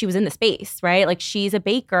the space, right? Like she's a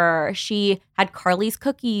baker. She had Carly's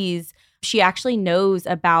cookies. She actually knows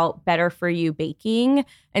about better for you baking.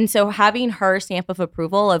 And so having her stamp of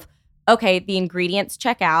approval of, okay, the ingredients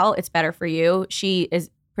check out, it's better for you. She is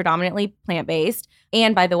predominantly plant-based.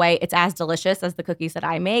 And by the way, it's as delicious as the cookies that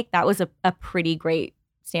I make. That was a pretty great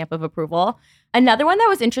stamp of approval. Another one that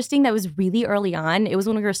was interesting that was really early on, it was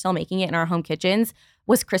when we were still making it in our home kitchens,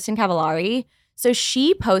 was Kristen Cavallari. So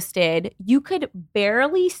she posted, you could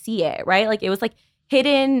barely see it, right? Like it was like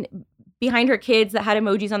hidden behind her kids that had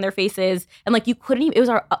emojis on their faces. And like you couldn't even, it was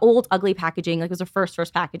our old ugly packaging, like it was our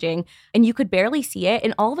first packaging. And you could barely see it.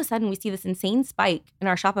 And all of a sudden we see this insane spike in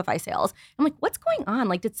our Shopify sales. I'm like, what's going on?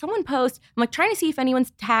 Like, did someone post? I'm like trying to see if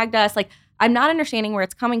anyone's tagged us. Like, I'm not understanding where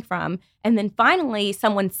it's coming from. And then finally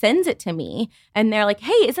someone sends it to me and they're like,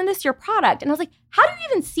 hey, isn't this your product? And I was like, how do you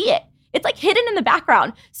even see it? It's like hidden in the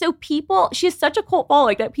background. So she has such a cult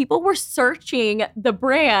following that people were searching the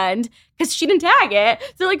brand because she didn't tag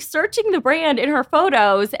it. So like searching the brand in her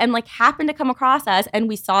photos and like happened to come across us. And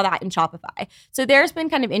we saw that in Shopify. So there's been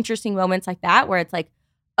kind of interesting moments like that where it's like,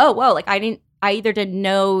 oh, whoa, like I either didn't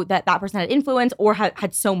know that person had influence or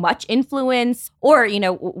had so much influence, or, you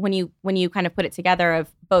know, when you kind of put it together of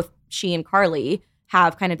both she and Carly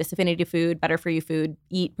have kind of this affinity to food, better for you food,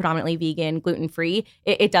 eat predominantly vegan, gluten-free,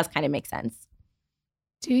 it does kind of make sense.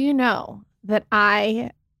 Do you know that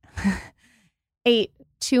I ate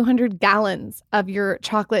 200 gallons of your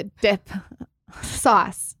chocolate dip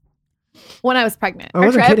sauce when I was pregnant? I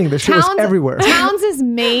wasn't kidding. The shit was everywhere. Towns is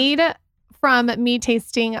made from me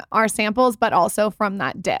tasting our samples, but also from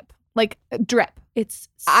that dip, like drip. It's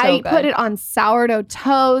so I good. put it on sourdough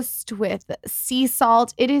toast with sea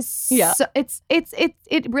salt. It is so,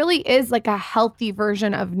 it really is like a healthy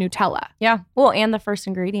version of Nutella. Yeah. Well, and the first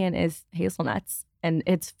ingredient is hazelnuts. And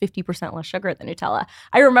it's 50% less sugar than Nutella.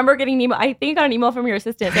 I remember getting an email. I think I got an email from your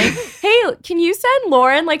assistant saying, hey, can you send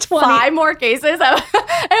Lauren like 5 more cases? And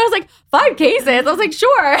I was like, 5 cases? I was like,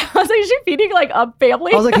 sure. I was like, is she feeding like a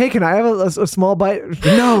family? I was like, hey, can I have a small bite?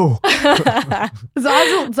 No.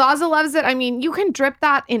 Zaza loves it. I mean, you can drip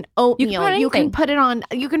that in oatmeal. You can put it on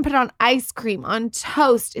ice cream, on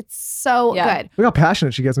toast. It's so good. Look how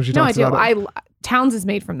passionate she gets when she talks about it. Towns is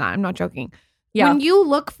made from that. I'm not joking. Yeah. When you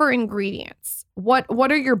look for ingredients, what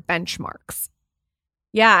are your benchmarks?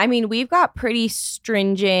 Yeah, I mean, we've got pretty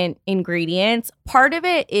stringent ingredients. Part of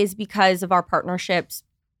it is because of our partnerships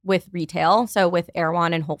with retail. So with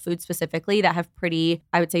Erewhon and Whole Foods specifically, that have pretty,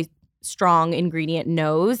 I would say, strong ingredient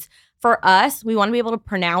knows. For us, we want to be able to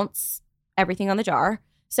pronounce everything on the jar.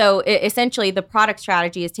 So essentially, the product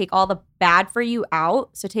strategy is take all the bad for you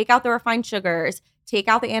out. So take out the refined sugars, take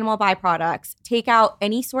out the animal byproducts, take out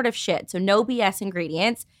any sort of shit. So no BS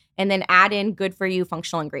ingredients, and then add in good for you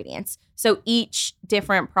functional ingredients. So each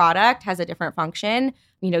different product has a different function.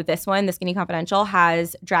 You know, this one, the Skinny Confidential,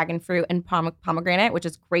 has dragon fruit and pomegranate, which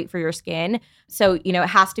is great for your skin. So, you know, it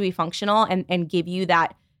has to be functional and give you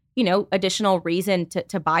that, you know, additional reason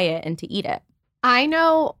to buy it and to eat it. I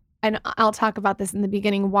know, and I'll talk about this in the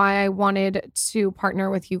beginning, why I wanted to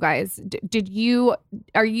partner with you guys.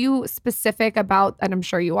 Are you specific about, and I'm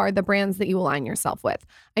sure you are, the brands that you align yourself with?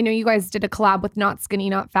 I know you guys did a collab with Not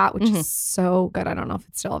Skinny, Not Fat, which is so good. I don't know if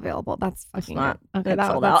it's still available. That's fucking good. Okay,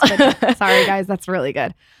 that's sold out. Good. Sorry, guys. That's really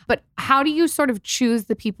good. But how do you sort of choose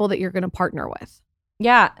the people that you're going to partner with?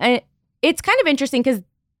 Yeah, it's kind of interesting because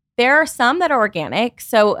there are some that are organic.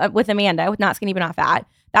 So with Amanda, with Not Skinny But Not Fat,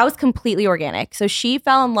 that was completely organic. So she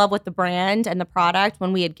fell in love with the brand and the product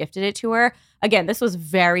when we had gifted it to her. Again, this was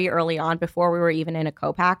very early on before we were even in a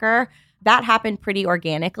co-packer. That happened pretty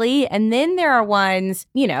organically. And then there are ones,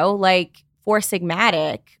 you know, like Four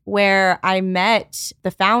Sigmatic, where I met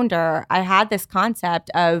the founder. I had this concept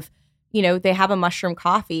of, you know, they have a mushroom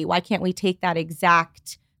coffee. Why can't we take that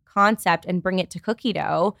exact concept and bring it to cookie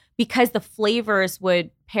dough? Because the flavors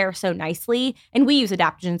would pair so nicely. And we use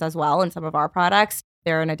adaptogens as well in some of our products.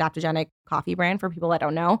 They're an adaptogenic coffee brand for people that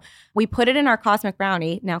don't know. We put it in our Cosmic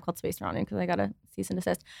Brownie, now called Space Brownie because I got a cease and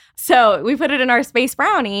desist. So we put it in our Space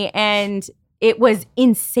Brownie, and it was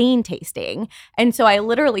insane tasting. And so I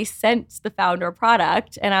literally sent the founder a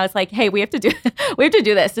product and I was like, hey, we have to do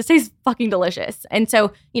this. This tastes fucking delicious. And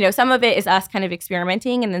so, some of it is us kind of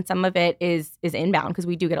experimenting, and then some of it is inbound, because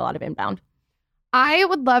we do get a lot of inbound. I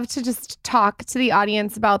would love to just talk to the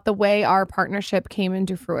audience about the way our partnership came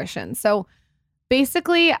into fruition. So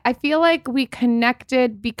basically, I feel like we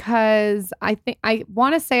connected because I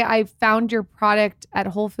want to say I found your product at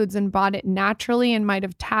Whole Foods and bought it naturally and might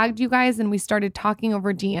have tagged you guys, and we started talking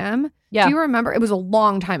over DM. Yeah. Do you remember? It was a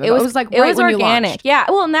long time ago. It was like right when organic. You launched. Yeah.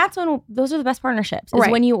 Well, and that's when those are the best partnerships. Is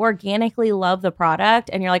when you organically love the product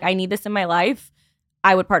and you're like, I need this in my life.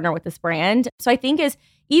 I would partner with this brand. So I think is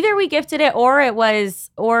either we gifted it or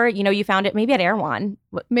you found it maybe at Erewhon.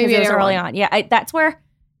 Maybe it was early on. Yeah. That's where.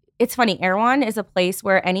 It's funny, Erewhon is a place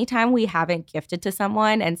where anytime we haven't gifted to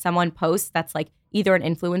someone and someone posts that's like either an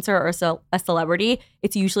influencer or a celebrity,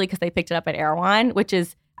 it's usually because they picked it up at Erewhon, which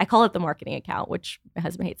is, I call it the marketing account, which my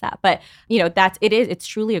husband hates that. But, it's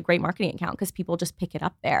truly a great marketing account because people just pick it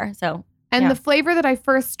up there. So, the flavor that I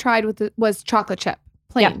first tried with it was chocolate chip,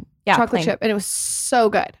 plain. Yeah, chocolate chip. And it was so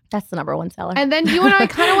good. That's the number one seller. And then you and I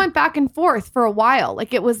kind of went back and forth for a while.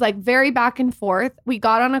 Like it was like very back and forth. We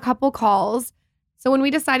got on a couple calls. So when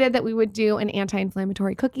we decided that we would do an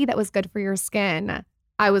anti-inflammatory cookie that was good for your skin,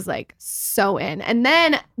 I was like so in. And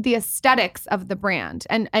then the aesthetics of the brand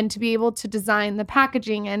and to be able to design the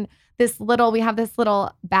packaging and we have this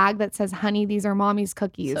little bag that says, honey, these are mommy's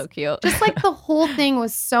cookies. So cute. Just like the whole thing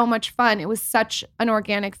was so much fun. It was such an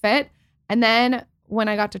organic fit. And then when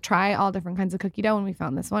I got to try all different kinds of cookie dough and we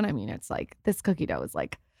found this one, I mean, it's like this cookie dough is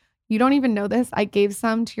like, you don't even know this. I gave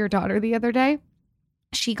some to your daughter the other day.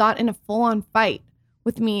 She got in a full-on fight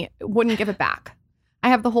with me, wouldn't give it back. I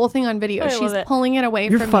have the whole thing on video. She's pulling it away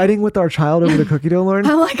from me. You're fighting with our child over the cookie dough, Lauren?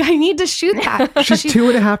 I'm like, I need to shoot that. She's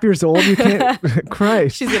 2.5 years old. You can't cry.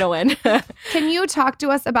 She's going to win. Can you talk to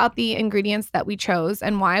us about the ingredients that we chose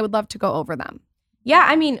and why? I would love to go over them. Yeah,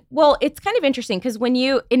 I mean, well, it's kind of interesting because when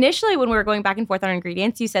we were going back and forth on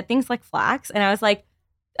ingredients, you said things like flax. And I was like,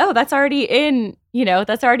 oh, that's already in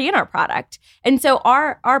our product. And so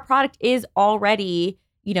our product is already,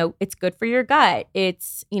 it's good for your gut.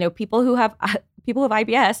 It's, people who have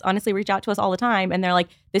IBS honestly reach out to us all the time and they're like,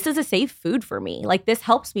 this is a safe food for me. Like this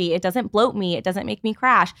helps me. It doesn't bloat me. It doesn't make me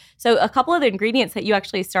crash. So a couple of the ingredients that you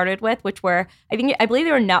actually started with, which were, I believe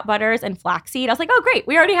they were nut butters and flaxseed. I was like, oh, great.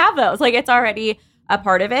 We already have those. Like it's already a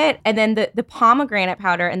part of it. And then the pomegranate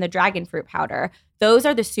powder and the dragon fruit powder, those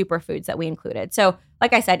are the superfoods that we included. So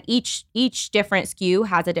like I said, each different SKU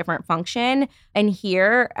has a different function. And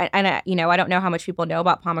here, and I don't know how much people know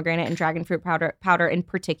about pomegranate and dragon fruit powder in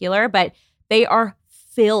particular, but they are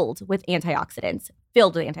filled with antioxidants.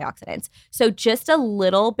 So just a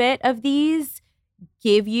little bit of these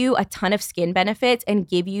give you a ton of skin benefits and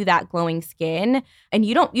give you that glowing skin. And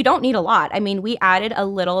you don't need a lot. I mean, we added a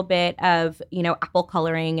little bit of, apple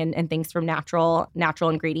coloring and things from natural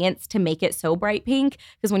ingredients to make it so bright pink.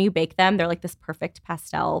 Because when you bake them, they're like this perfect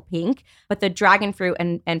pastel pink. But the dragon fruit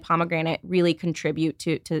and pomegranate really contribute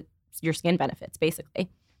to your skin benefits,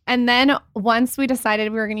 basically. And then once we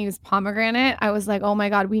decided we were going to use pomegranate, I was like, oh my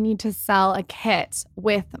God, we need to sell a kit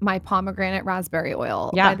with my pomegranate raspberry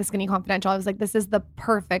oil by The Skinny Confidential. I was like, this is the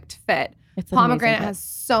perfect fit. Pomegranate has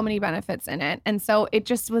so many benefits in it. And so it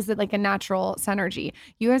just was like a natural synergy.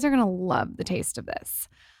 You guys are going to love the taste of this.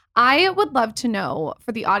 I would love to know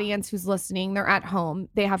for the audience who's listening, they're at home,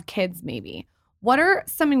 they have kids maybe. What are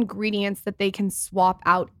some ingredients that they can swap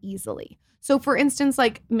out easily? So for instance,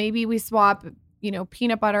 like maybe we swap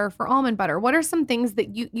peanut butter for almond butter. What are some things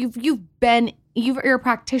that you're a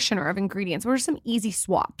practitioner of ingredients? What are some easy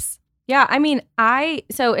swaps? Yeah, I mean,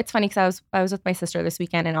 so it's funny because I was with my sister this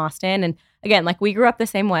weekend in Austin, and again, like we grew up the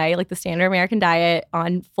same way, like the standard American diet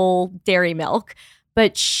on full dairy milk.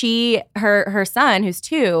 But her son, who's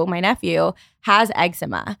 2, my nephew, has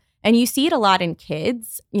eczema. And you see it a lot in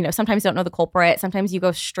kids, sometimes don't know the culprit. Sometimes you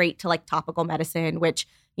go straight to like topical medicine, which,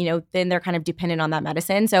 then they're kind of dependent on that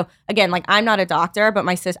medicine. So again, like I'm not a doctor, but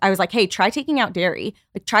I was like, hey, try taking out dairy.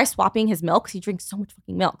 Like try swapping his milk because he drinks so much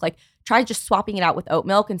fucking milk. Like try just swapping it out with oat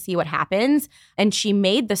milk and see what happens. And she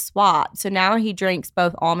made the swap. So now he drinks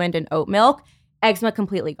both almond and oat milk, eczema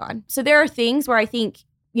completely gone. So there are things where I think,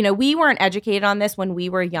 we weren't educated on this when we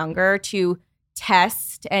were younger to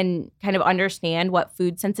test and kind of understand what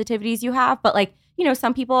food sensitivities you have. But like,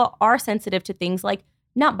 some people are sensitive to things like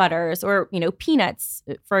nut butters or, peanuts,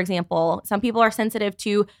 for example. Some people are sensitive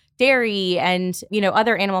to dairy and,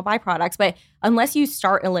 other animal byproducts. But unless you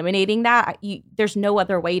start eliminating that, there's no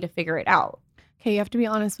other way to figure it out. Okay, you have to be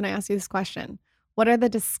honest when I ask you this question. What are the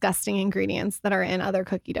disgusting ingredients that are in other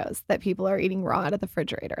cookie doughs that people are eating raw out of the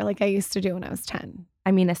refrigerator, like I used to do when I was 10?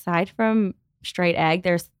 I mean, aside from straight egg,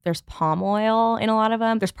 there's palm oil in a lot of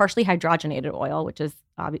them. There's partially hydrogenated oil, which is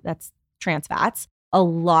that's trans fats. A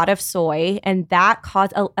lot of soy, and that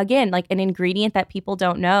caused again like an ingredient that people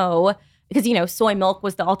don't know, because soy milk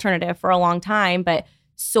was the alternative for a long time, but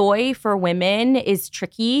soy for women is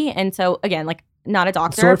tricky, and so again, like. Not a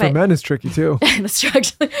doctor. Soy for men is tricky too. That's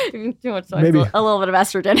actually too much soy. Maybe a little bit of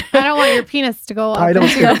estrogen. I don't want your penis to go up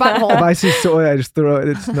into your butthole. If I see soy, I just throw it.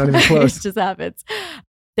 It's not even close. It just happens.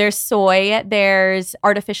 There's soy. There's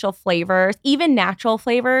artificial flavors. Even natural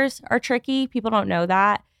flavors are tricky. People don't know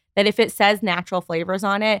that if it says natural flavors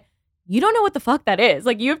on it, you don't know what the fuck that is.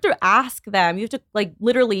 Like, you have to ask them. You have to like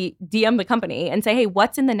literally DM the company and say, hey,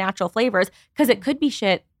 what's in the natural flavors? Because it could be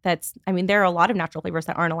shit there are a lot of natural flavors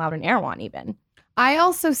that aren't allowed in Erewhon even. I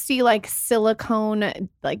also see like silicone,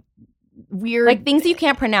 like weird, like things you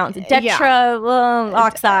can't pronounce. Oxide,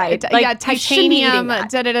 titanium,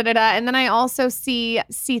 and then I also see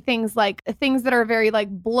things that are very like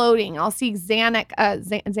bloating. I'll see xanthan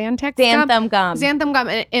gum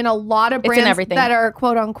in a lot of brands that are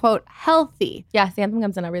quote unquote healthy. Yeah, xanthan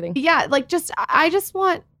gum's in everything. Yeah, I just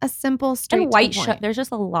want a simple straight and white sugar. There's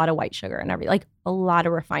just a lot of white sugar in everything, like a lot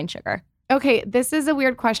of refined sugar. Okay, this is a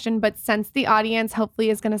weird question, but since the audience hopefully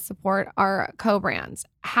is going to support our co-brands,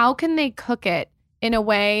 how can they cook it in a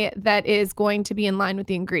way that is going to be in line with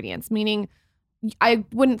the ingredients? Meaning, I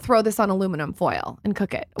wouldn't throw this on aluminum foil and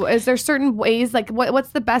cook it. Is there certain ways, like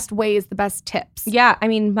what's the best ways, the best tips? Yeah, I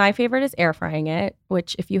mean, my favorite is air frying it,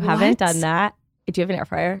 which if you haven't done that, do you have an air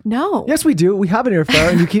fryer? No. Yes, we do. We have an air fryer,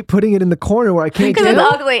 and you keep putting it in the corner where I can't get it. Because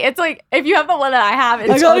it's ugly. It's like, if you have the one that I have,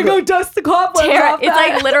 I gotta go dust the cobwebs off it's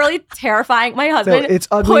like literally terrifying. My husband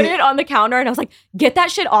put it on the counter, and I was like, get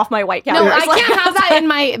that shit off my white counter. No, I can't have that in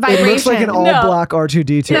my vibration. It looks like an all-black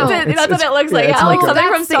R2-D2. No. That's what it looks like. Yeah, like something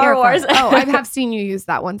from Star Wars. I have seen you use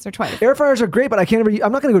that once or twice. Air fryers are great, but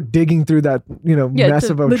I'm not gonna go digging through that, mess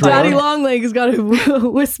of a the daddy long legs got to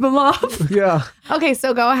wisp them off. Yeah. Okay,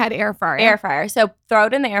 so go ahead, air fryer. Air fryer. So throw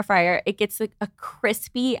it in the air fryer. It gets like a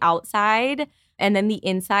crispy outside, and then the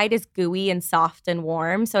inside is gooey and soft and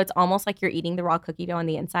warm. So it's almost like you're eating the raw cookie dough on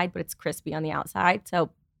the inside, but it's crispy on the outside. So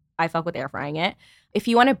I fuck with air frying it. If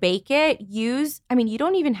you want to bake it, you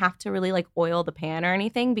don't even have to really like oil the pan or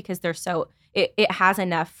anything, because it has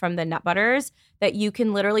enough from the nut butters that you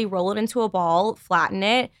can literally roll it into a ball, flatten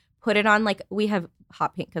it, put it on, like, we have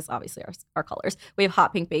hot pink, because obviously our colors. We have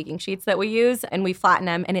hot pink baking sheets that we use, and we flatten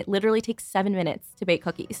them, and it literally takes 7 minutes to bake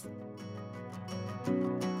cookies.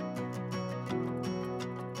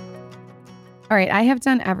 All right, I have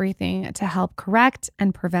done everything to help correct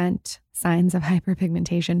and prevent signs of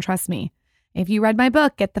hyperpigmentation. Trust me. If you read my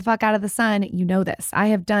book, Get the Fuck Out of the Sun, you know this. I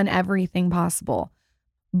have done everything possible.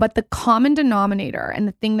 But the common denominator and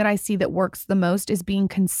the thing that I see that works the most is being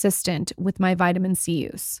consistent with my vitamin C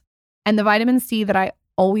use. And the vitamin C that I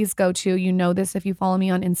always go to, you know this if you follow me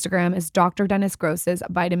on Instagram, is Dr. Dennis Gross's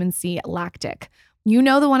vitamin C lactic. You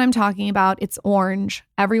know the one I'm talking about. It's orange.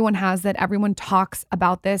 Everyone has it. Everyone talks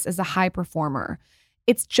about this as a high performer.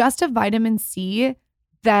 It's just a vitamin C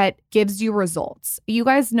that gives you results. You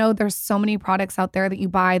guys know there's so many products out there that you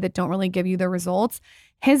buy that don't really give you the results.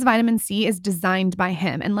 His vitamin C is designed by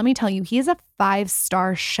him. And let me tell you, he is a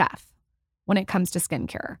 5-star chef when it comes to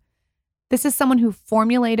skincare. This is someone who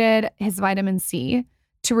formulated his vitamin C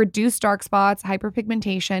to reduce dark spots,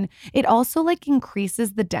 hyperpigmentation. It also like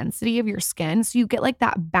increases the density of your skin, so you get like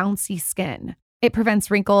that bouncy skin. It prevents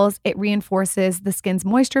wrinkles. It reinforces the skin's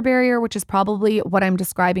moisture barrier, which is probably what I'm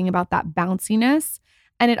describing about that bounciness.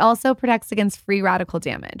 And it also protects against free radical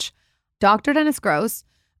damage. Dr. Dennis Gross,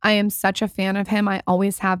 I am such a fan of him. I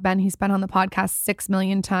always have been. He's been on the podcast 6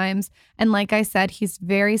 million times. And like I said, he's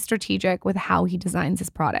very strategic with how he designs his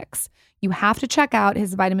products. You have to check out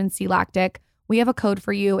his vitamin C lactic. We have a code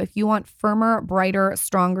for you. If you want firmer, brighter,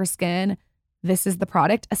 stronger skin, this is the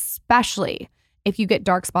product, especially if you get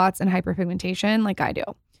dark spots and hyperpigmentation like I do.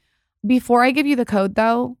 Before I give you the code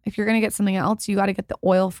though, if you're going to get something else, you got to get the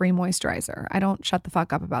oil-free moisturizer. I don't shut the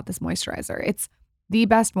fuck up about this moisturizer. It's the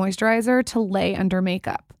best moisturizer to lay under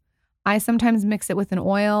makeup. I sometimes mix it with an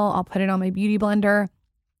oil. I'll put it on my beauty blender,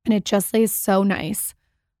 and it just lays so nice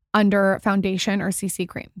under foundation or CC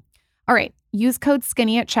cream. All right, use code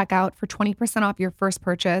SKINNY at checkout for 20% off your first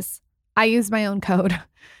purchase. I use my own code.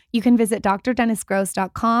 You can visit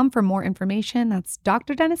drdennisgross.com for more information. That's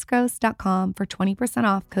drdennisgross.com for 20%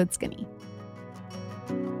 off, code SKINNY.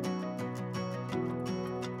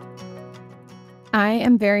 I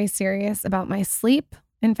am very serious about my sleep.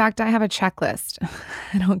 In fact, I have a checklist.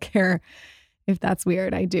 I don't care if that's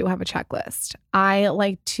weird, I do have a checklist. I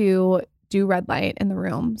like to do red light in the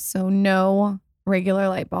room, so no regular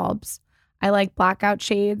light bulbs. I like blackout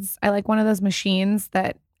shades. I like one of those machines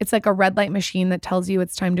that it's like a red light machine that tells you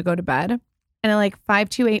it's time to go to bed. And I like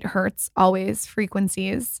 528 hertz, always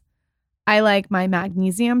frequencies. I like my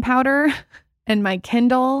magnesium powder and my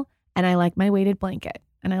Kindle, and I like my weighted blanket.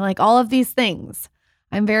 And I like all of these things.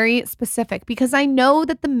 I'm very specific because I know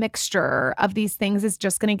that the mixture of these things is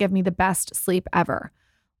just going to give me the best sleep ever.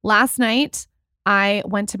 Last night, I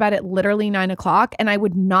went to bed at literally 9 o'clock, and I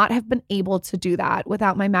would not have been able to do that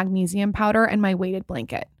without my magnesium powder and my weighted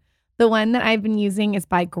blanket. The one that I've been using is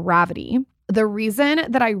by Gravity. The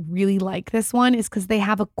reason that I really like this one is because they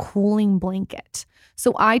have a cooling blanket.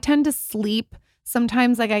 So I tend to sleep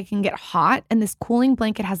sometimes like I can get hot, and this cooling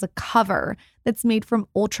blanket has a cover that's made from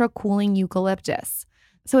ultra cooling eucalyptus.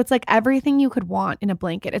 So it's like everything you could want in a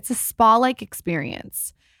blanket. It's a spa-like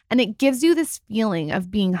experience. And it gives you this feeling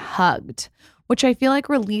of being hugged, which I feel like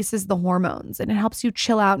releases the hormones and it helps you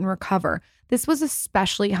chill out and recover. This was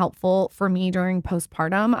especially helpful for me during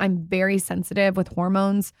postpartum. I'm very sensitive with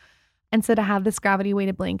hormones. And so to have this gravity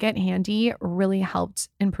weighted blanket handy really helped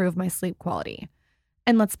improve my sleep quality.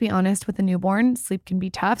 And let's be honest, with a newborn, sleep can be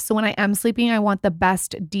tough. So when I am sleeping, I want the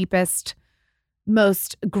best, deepest,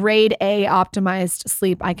 most grade A optimized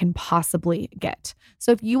sleep I can possibly get.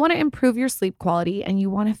 So if you want to improve your sleep quality and you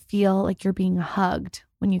want to feel like you're being hugged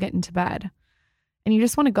when you get into bed, and you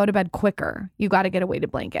just want to go to bed quicker, you got to get a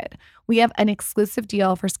weighted blanket. We have an exclusive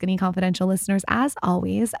deal for Skinny Confidential listeners. As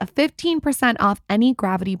always, a 15% off any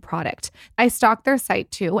Gravity product. I stock their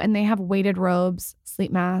site too, and they have weighted robes,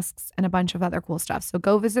 sleep masks, and a bunch of other cool stuff. So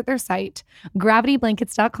go visit their site,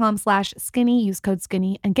 gravityblankets.com/skinny, use code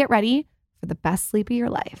skinny, and get ready for the best sleep of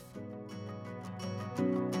your life.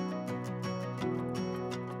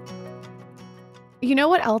 You know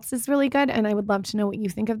what else is really good? And I would love to know what you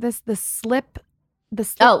think of this. The slip.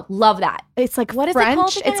 Oh, love that. It's like what French. Is it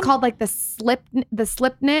called again? It's called like the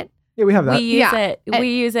slip knit. Yeah, we have that. We use it.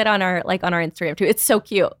 We use it on our Instagram too. It's so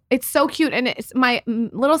cute. It's so cute. And it's my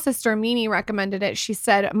little sister, Mimi, recommended it. She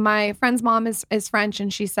said, my friend's mom is French,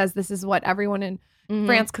 and she says this is what everyone in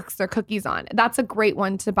France cooks their cookies on. That's a great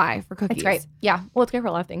one to buy for cookies. It's great. Yeah. Well, it's great for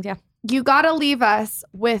a lot of things. Yeah. You got to leave us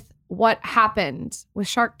with what happened with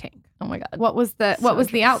Shark Tank. Oh my God. What was the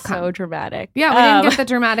outcome? So dramatic. Yeah, we didn't get the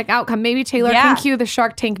dramatic outcome. Maybe Taylor can cue the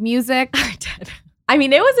Shark Tank music. I did. I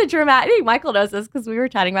mean, it was a dramatic, I think Michael knows this because we were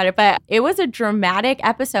chatting about it, but it was a dramatic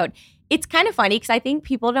episode. It's kind of funny because I think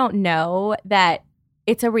people don't know that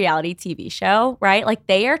it's a reality TV show, right? Like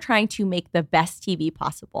they are trying to make the best TV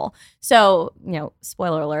possible. So,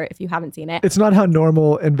 spoiler alert, if you haven't seen it. It's not how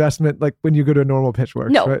normal investment, like when you go to a normal pitch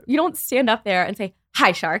works, no, right? You don't stand up there and say,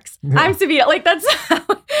 "Hi, sharks. I'm Sabeena." Like that's,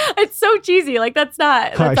 it's so cheesy. Like that's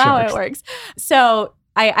not how it works. So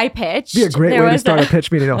I pitched. Be a great way to start a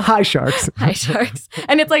pitch meeting. Hi, sharks. Hi, sharks.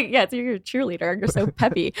 And it's like, yeah, it's you're a cheerleader. You're so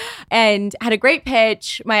peppy. And had a great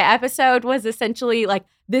pitch. My episode was essentially like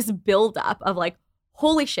this buildup of like,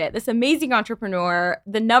 holy shit, this amazing entrepreneur.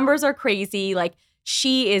 The numbers are crazy. Like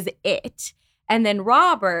she is it. And then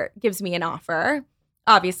Robert gives me an offer.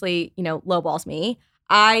 Obviously, lowballs me.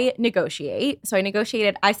 I negotiate. So I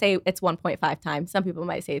negotiated, I say it's 1.5 times. Some people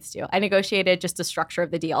might say it's 2. I negotiated just the structure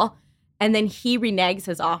of the deal. And then he reneges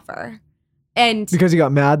his offer. And because he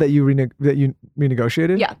got mad that you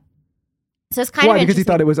renegotiated? Yeah. So it's kind of why? Because he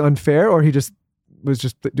thought it was unfair, or he just was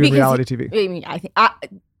just doing reality TV? I mean, I think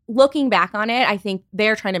looking back on it, I think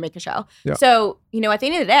they're trying to make a show. Yeah. So, at the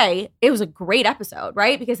end of the day, it was a great episode,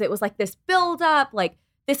 right? Because it was like this build up, like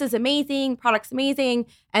this is amazing, product's amazing.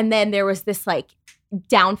 And then there was this like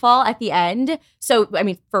downfall at the end. So, I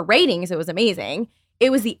mean, for ratings, it was amazing.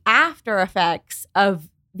 It was the after effects of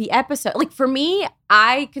the episode. Like for me,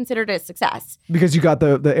 I considered it a success. Because you got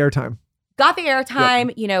the airtime. Got the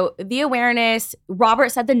airtime, the awareness.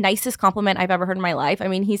 Robert said the nicest compliment I've ever heard in my life. I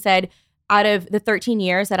mean, he said, out of the 13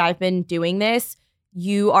 years that I've been doing this,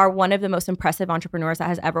 you are one of the most impressive entrepreneurs that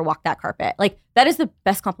has ever walked that carpet. Like that is the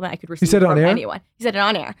best compliment I could receive from anyone. He said it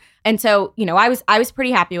on air. And so, I was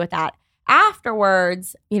pretty happy with that.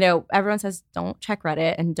 Afterwards, everyone says, don't check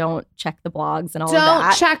Reddit and don't check the blogs and all of that.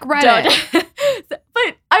 Don't check Reddit.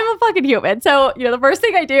 But I'm a fucking human. So, the first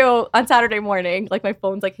thing I do on Saturday morning, like my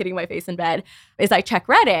phone's like hitting my face in bed, is I check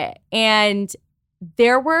Reddit. And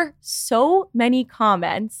there were so many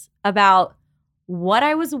comments about what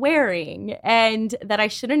I was wearing and that I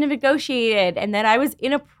shouldn't have negotiated and that I was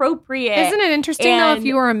inappropriate. Isn't it interesting though, if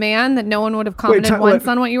you were a man, that no one would have commented once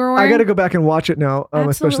on what you were wearing? I got to go back and watch it now,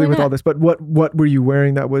 especially with all this. But what were you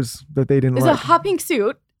wearing that they didn't like? It was a hot pink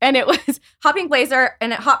suit, and it was hot pink blazer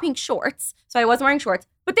and hot pink shorts. So I wasn't wearing shorts,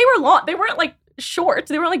 but they were long. They weren't like shorts.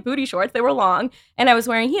 They were like booty shorts. They were long, and I was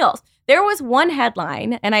wearing heels. There was one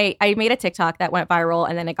headline, and I made a TikTok that went viral,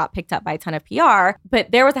 and then it got picked up by a ton of PR.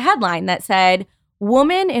 But there was a headline that said,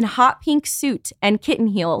 "Woman in hot pink suit and kitten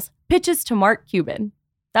heels pitches to Mark Cuban."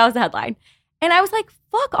 That was the headline. And I was like,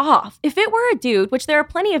 fuck off. If it were a dude, which there are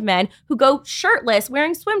plenty of men who go shirtless,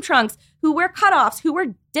 wearing swim trunks, who wear cutoffs, who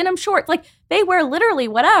wear denim shorts, like they wear literally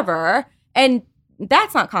whatever. And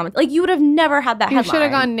that's not common. Like you would have never had that headline. You should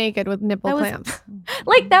have gone naked with nipple clamps.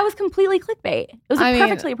 Like that was completely clickbait. It was a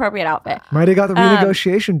perfectly appropriate outfit. Might have got the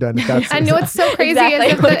renegotiation done. If that's I know what's so crazy Exactly.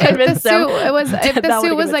 is if the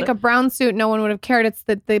suit was like a brown suit, no one would have cared. It's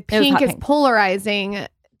that the pink is polarizing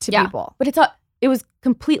to people. But it was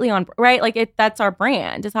completely on, right? Like that's our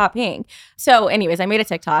brand. It's hot pink. So anyways, I made a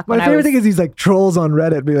TikTok. My favorite thing is these like trolls on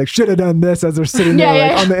Reddit be like, should have done this as they're sitting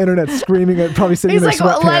there on the internet screaming at probably sitting in their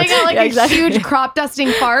sweatpants. He's like letting out like a huge crop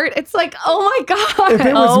dusting fart. It's like, oh my God. If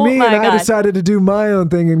it was me and I decided to do my own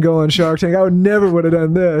thing and go on Shark Tank, I would never would have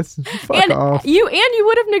done this. Fuck off. You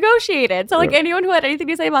would have negotiated. So like anyone who had anything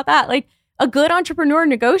to say about that, like a good entrepreneur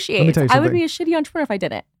negotiates. I would be a shitty entrepreneur if I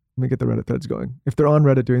didn't. Let me get the Reddit threads going. If they're on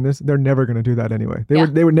Reddit doing this, they're never going to do that anyway.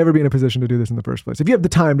 They would never be in a position to do this in the first place. If you have the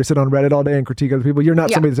time to sit on Reddit all day and critique other people, you're not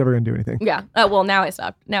somebody that's ever going to do anything. Yeah. Well, now I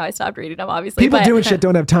stopped reading them, obviously. People doing shit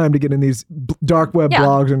don't have time to get in these dark web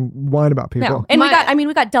blogs and whine about people. No. And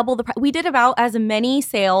we got double the price. We did about as many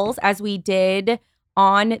sales as we did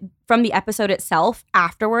from the episode itself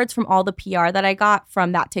afterwards from all the PR that I got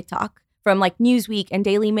from that TikTok, from like Newsweek and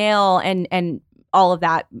Daily Mail and all of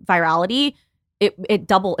that virality. It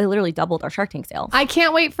literally doubled our Shark Tank sales. I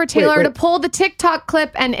can't wait for Taylor to pull the TikTok clip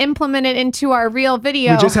and implement it into our real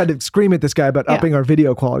video. We just had to scream at this guy about upping our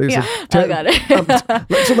video quality. Yeah. I got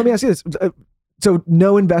it. So let me ask you this. So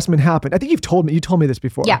no investment happened. I think you told me this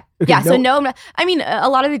before. Yeah. Okay, So I mean, a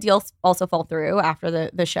lot of the deals also fall through after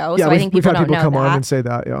the show. Yeah, so I think people don't know that. We've had people come on and say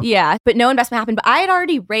that. Yeah. But no investment happened. But I had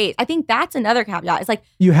already raised. I think that's another caveat. It's like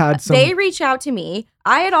you had some. They reached out to me.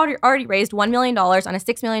 I had already raised $1 million on a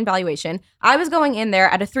 $6 million valuation. I was going in there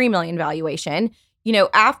at a $3 million valuation. You know,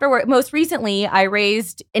 afterward, most recently, I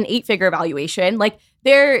raised an 8-figure valuation. Like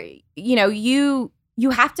there, you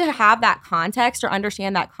have to have that context or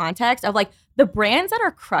understand that context of like the brands that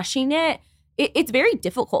are crushing it. It's very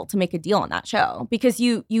difficult to make a deal on that show because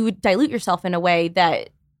you dilute yourself in a way that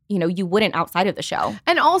you wouldn't outside of the show.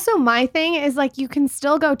 And also my thing is like you can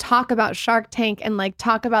still go talk about Shark Tank and like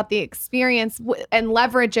talk about the experience and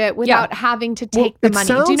leverage it without having to take the money.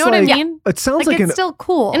 Do you know what I mean? It sounds like it's still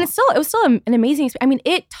cool. And it was still an amazing experience. I mean,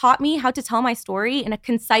 it taught me how to tell my story in a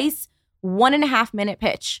concise 1.5 minute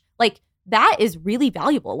pitch. Like that is really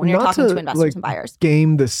valuable when you're talking to investors and buyers.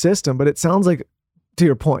 Game the system, but it sounds like, to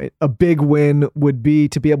your point, a big win would be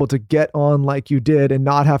to be able to get on like you did and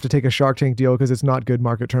not have to take a Shark Tank deal because it's not good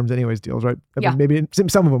market terms anyways deals, right? I mean, maybe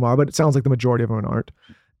some of them are, but it sounds like the majority of them aren't.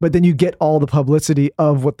 But then you get all the publicity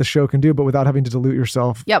of what the show can do, but without having to dilute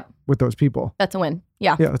yourself with those people. That's a win.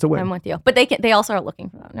 Yeah, that's a win. I'm with you. But they also are looking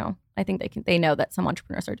for that. No, I think they know that some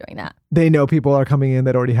entrepreneurs are doing that. They know people are coming in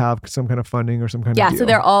that already have some kind of funding or some kind of deal. So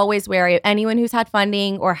they're always wary of anyone who's had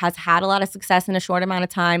funding or has had a lot of success in a short amount of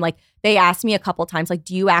time. Like they asked me a couple times, like,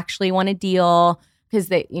 do you actually want a deal? Because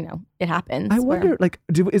it happens. I wonder, like,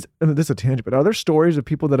 this is a tangent, but are there stories of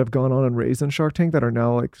people that have gone on and raised on Shark Tank that are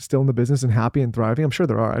now like still in the business and happy and thriving? I'm sure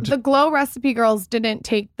there are. The Glow Recipe girls didn't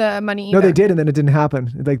take the money either. No, they did, and then it didn't happen.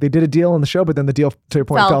 Like they did a deal on the show, but then the deal, to your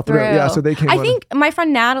point, fell through. Yeah, so they came. I think my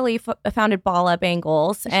friend Natalie founded Bala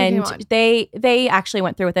Bangles, and they actually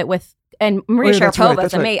went through with it and Maria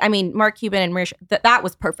Sharapova's amazing. Right. I mean, Mark Cuban and Maria, that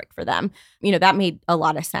was perfect for them. That made a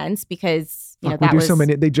lot of sense because so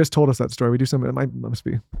many. They just told us that story. We do so many. It must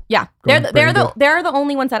be. Yeah, they're the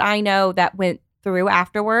only ones that I know that went through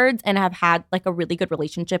afterwards and have had like a really good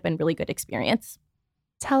relationship and really good experience.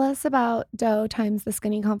 Tell us about DEUX times the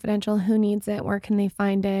Skinny Confidential. Who needs it? Where can they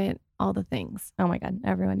find it? All the things. Oh my God,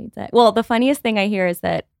 everyone needs it. Well, the funniest thing I hear is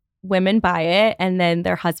that women buy it and then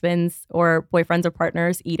their husbands or boyfriends or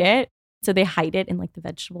partners eat it. So they hide it in like the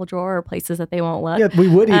vegetable drawer or places that they won't look. Yeah, we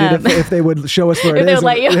would eat it if they would show us where it is. If they would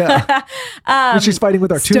let you. Yeah. She's fighting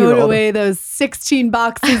with our 2-year-old. Stowed away those 16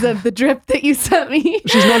 boxes of the drip that you sent me.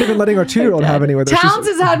 She's not even letting our 2-year-old have any with her. Towns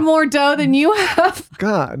has had more dough than you have.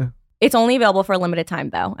 God. It's only available for a limited time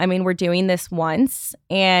though. I mean, we're doing this once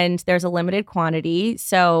and there's a limited quantity.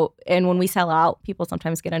 So, and when we sell out, people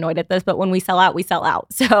sometimes get annoyed at this, but when we sell out, we sell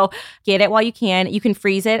out. So get it while you can. You can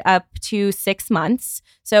freeze it up to 6 months.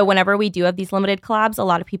 So whenever we do have these limited collabs, a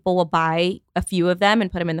lot of people will buy a few of them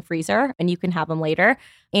and put them in the freezer and you can have them later.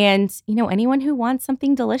 And, anyone who wants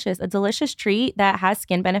something delicious, a delicious treat that has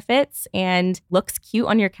skin benefits and looks cute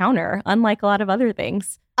on your counter, unlike a lot of other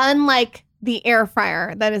things. Unlike the air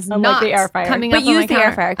fryer that is Unlike not the air fryer. coming But up on use my the air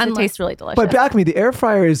counter. fryer because it Unless- tastes really delicious. But back me, the air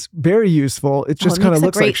fryer is very useful. It just it kind of makes a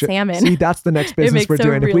looks like great shit. salmon. See, that's the next business makes we're a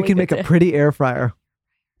doing. If we really can good make a dip. pretty air fryer.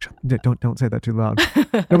 Don't say that too loud.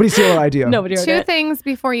 Nobody steal our idea. Nobody heard Two it. things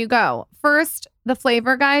before you go. First, the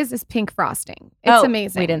flavor, guys, is pink frosting. It's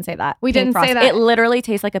amazing. We didn't say that. We Pink didn't say frosting. that. It literally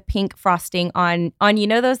tastes like a pink frosting on you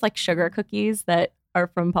know those like sugar cookies that are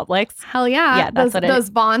from Publix? Hell yeah. Yeah, that's what it those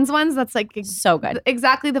Bonds ones, that's like So good.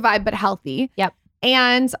 exactly the vibe, but healthy. Yep.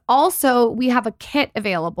 And also, we have a kit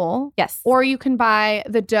available. Yes. Or you can buy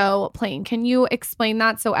the dough plain. Can you explain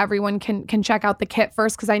that so everyone can check out the kit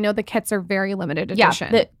first? Because I know the kits are very limited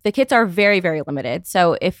edition. Yeah, the kits are very, very limited.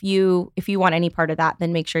 So if you want any part of that,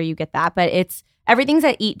 then make sure you get that. But everything's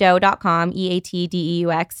at eatdeux.com,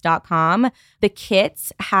 EATDEUX.com. The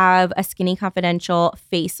kits have a Skinny Confidential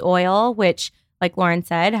face oil, which, like Lauren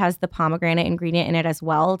said, has the pomegranate ingredient in it as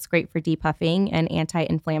well. It's great for depuffing and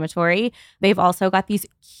anti-inflammatory. They've also got these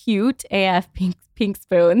cute AF pink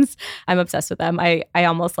spoons. I'm obsessed with them. I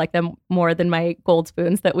almost like them more than my gold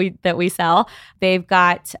spoons that we sell. They've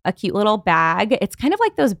got a cute little bag. It's kind of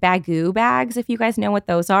like those Bagoo bags, if you guys know what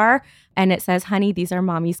those are. And it says, honey, these are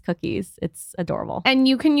mommy's cookies. It's adorable. And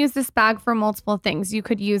you can use this bag for multiple things. You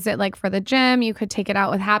could use it like for the gym. You could take it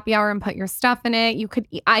out with happy hour and put your stuff in it.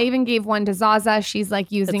 I even gave one to Zaza. She's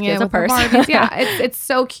like using it as a with her purse. Barbies. Yeah, it's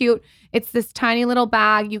so cute. It's this tiny little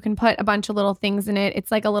bag. You can put a bunch of little things in it.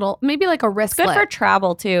 It's like a little, maybe like a wristlet. Good for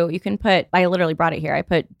travel too. You can I literally brought it here. I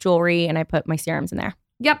put jewelry and I put my serums in there.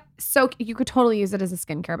 Yep. So you could totally use it as a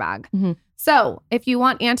skincare bag. Mm-hmm. So if you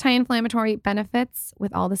want anti-inflammatory benefits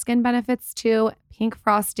with all the skin benefits too, pink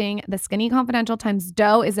frosting, the Skinny Confidential times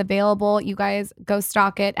dough is available. You guys go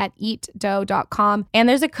stock it at eatdeux.com. And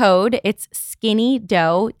there's a code. It's skinny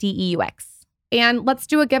dough, DEUX. And let's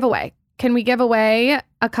do a giveaway. Can we give away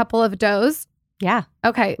a couple of doughs? Yeah.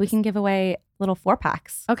 Okay. We can give away little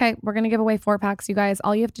 4-packs. Okay, we're going to give away 4-packs, you guys.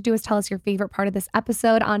 All you have to do is tell us your favorite part of this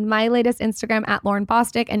episode on my latest Instagram at Lauren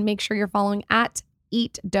Bostic, and make sure you're following at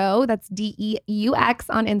Eat Dough. That's DEUX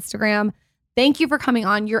on Instagram. Thank you for coming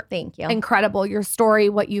on. Thank you. Incredible. Your story,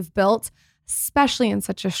 what you've built, especially in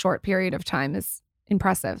such a short period of time, is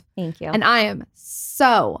impressive. Thank you. And I am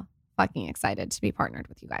so fucking excited to be partnered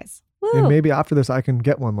with you guys. Woo. And maybe after this, I can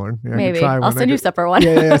get one, Lauren. Yeah, I can Maybe. try one. I'll send you a separate one.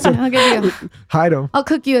 Yeah. So I'll give you. hide them. I'll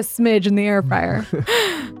cook you a smidge in the air fryer.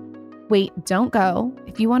 Wait, don't go.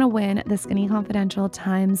 If you want to win the Skinny Confidential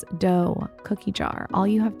times dough cookie jar, all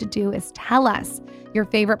you have to do is tell us your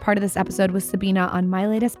favorite part of this episode with Sabeena on my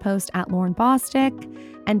latest post at Lauren Bostic,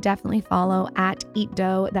 and definitely follow at Eat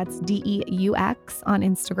Dough. That's DEUX on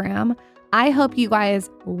Instagram. I hope you guys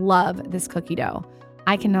love this cookie dough.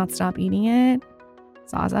 I cannot stop eating it.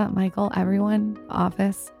 Zaza, Michael, everyone, the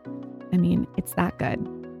office. I mean, it's that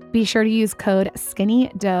good. Be sure to use code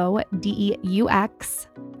SkinnyDough, DEUX,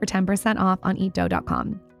 for 10% off on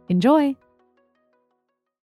eatdough.com. Enjoy.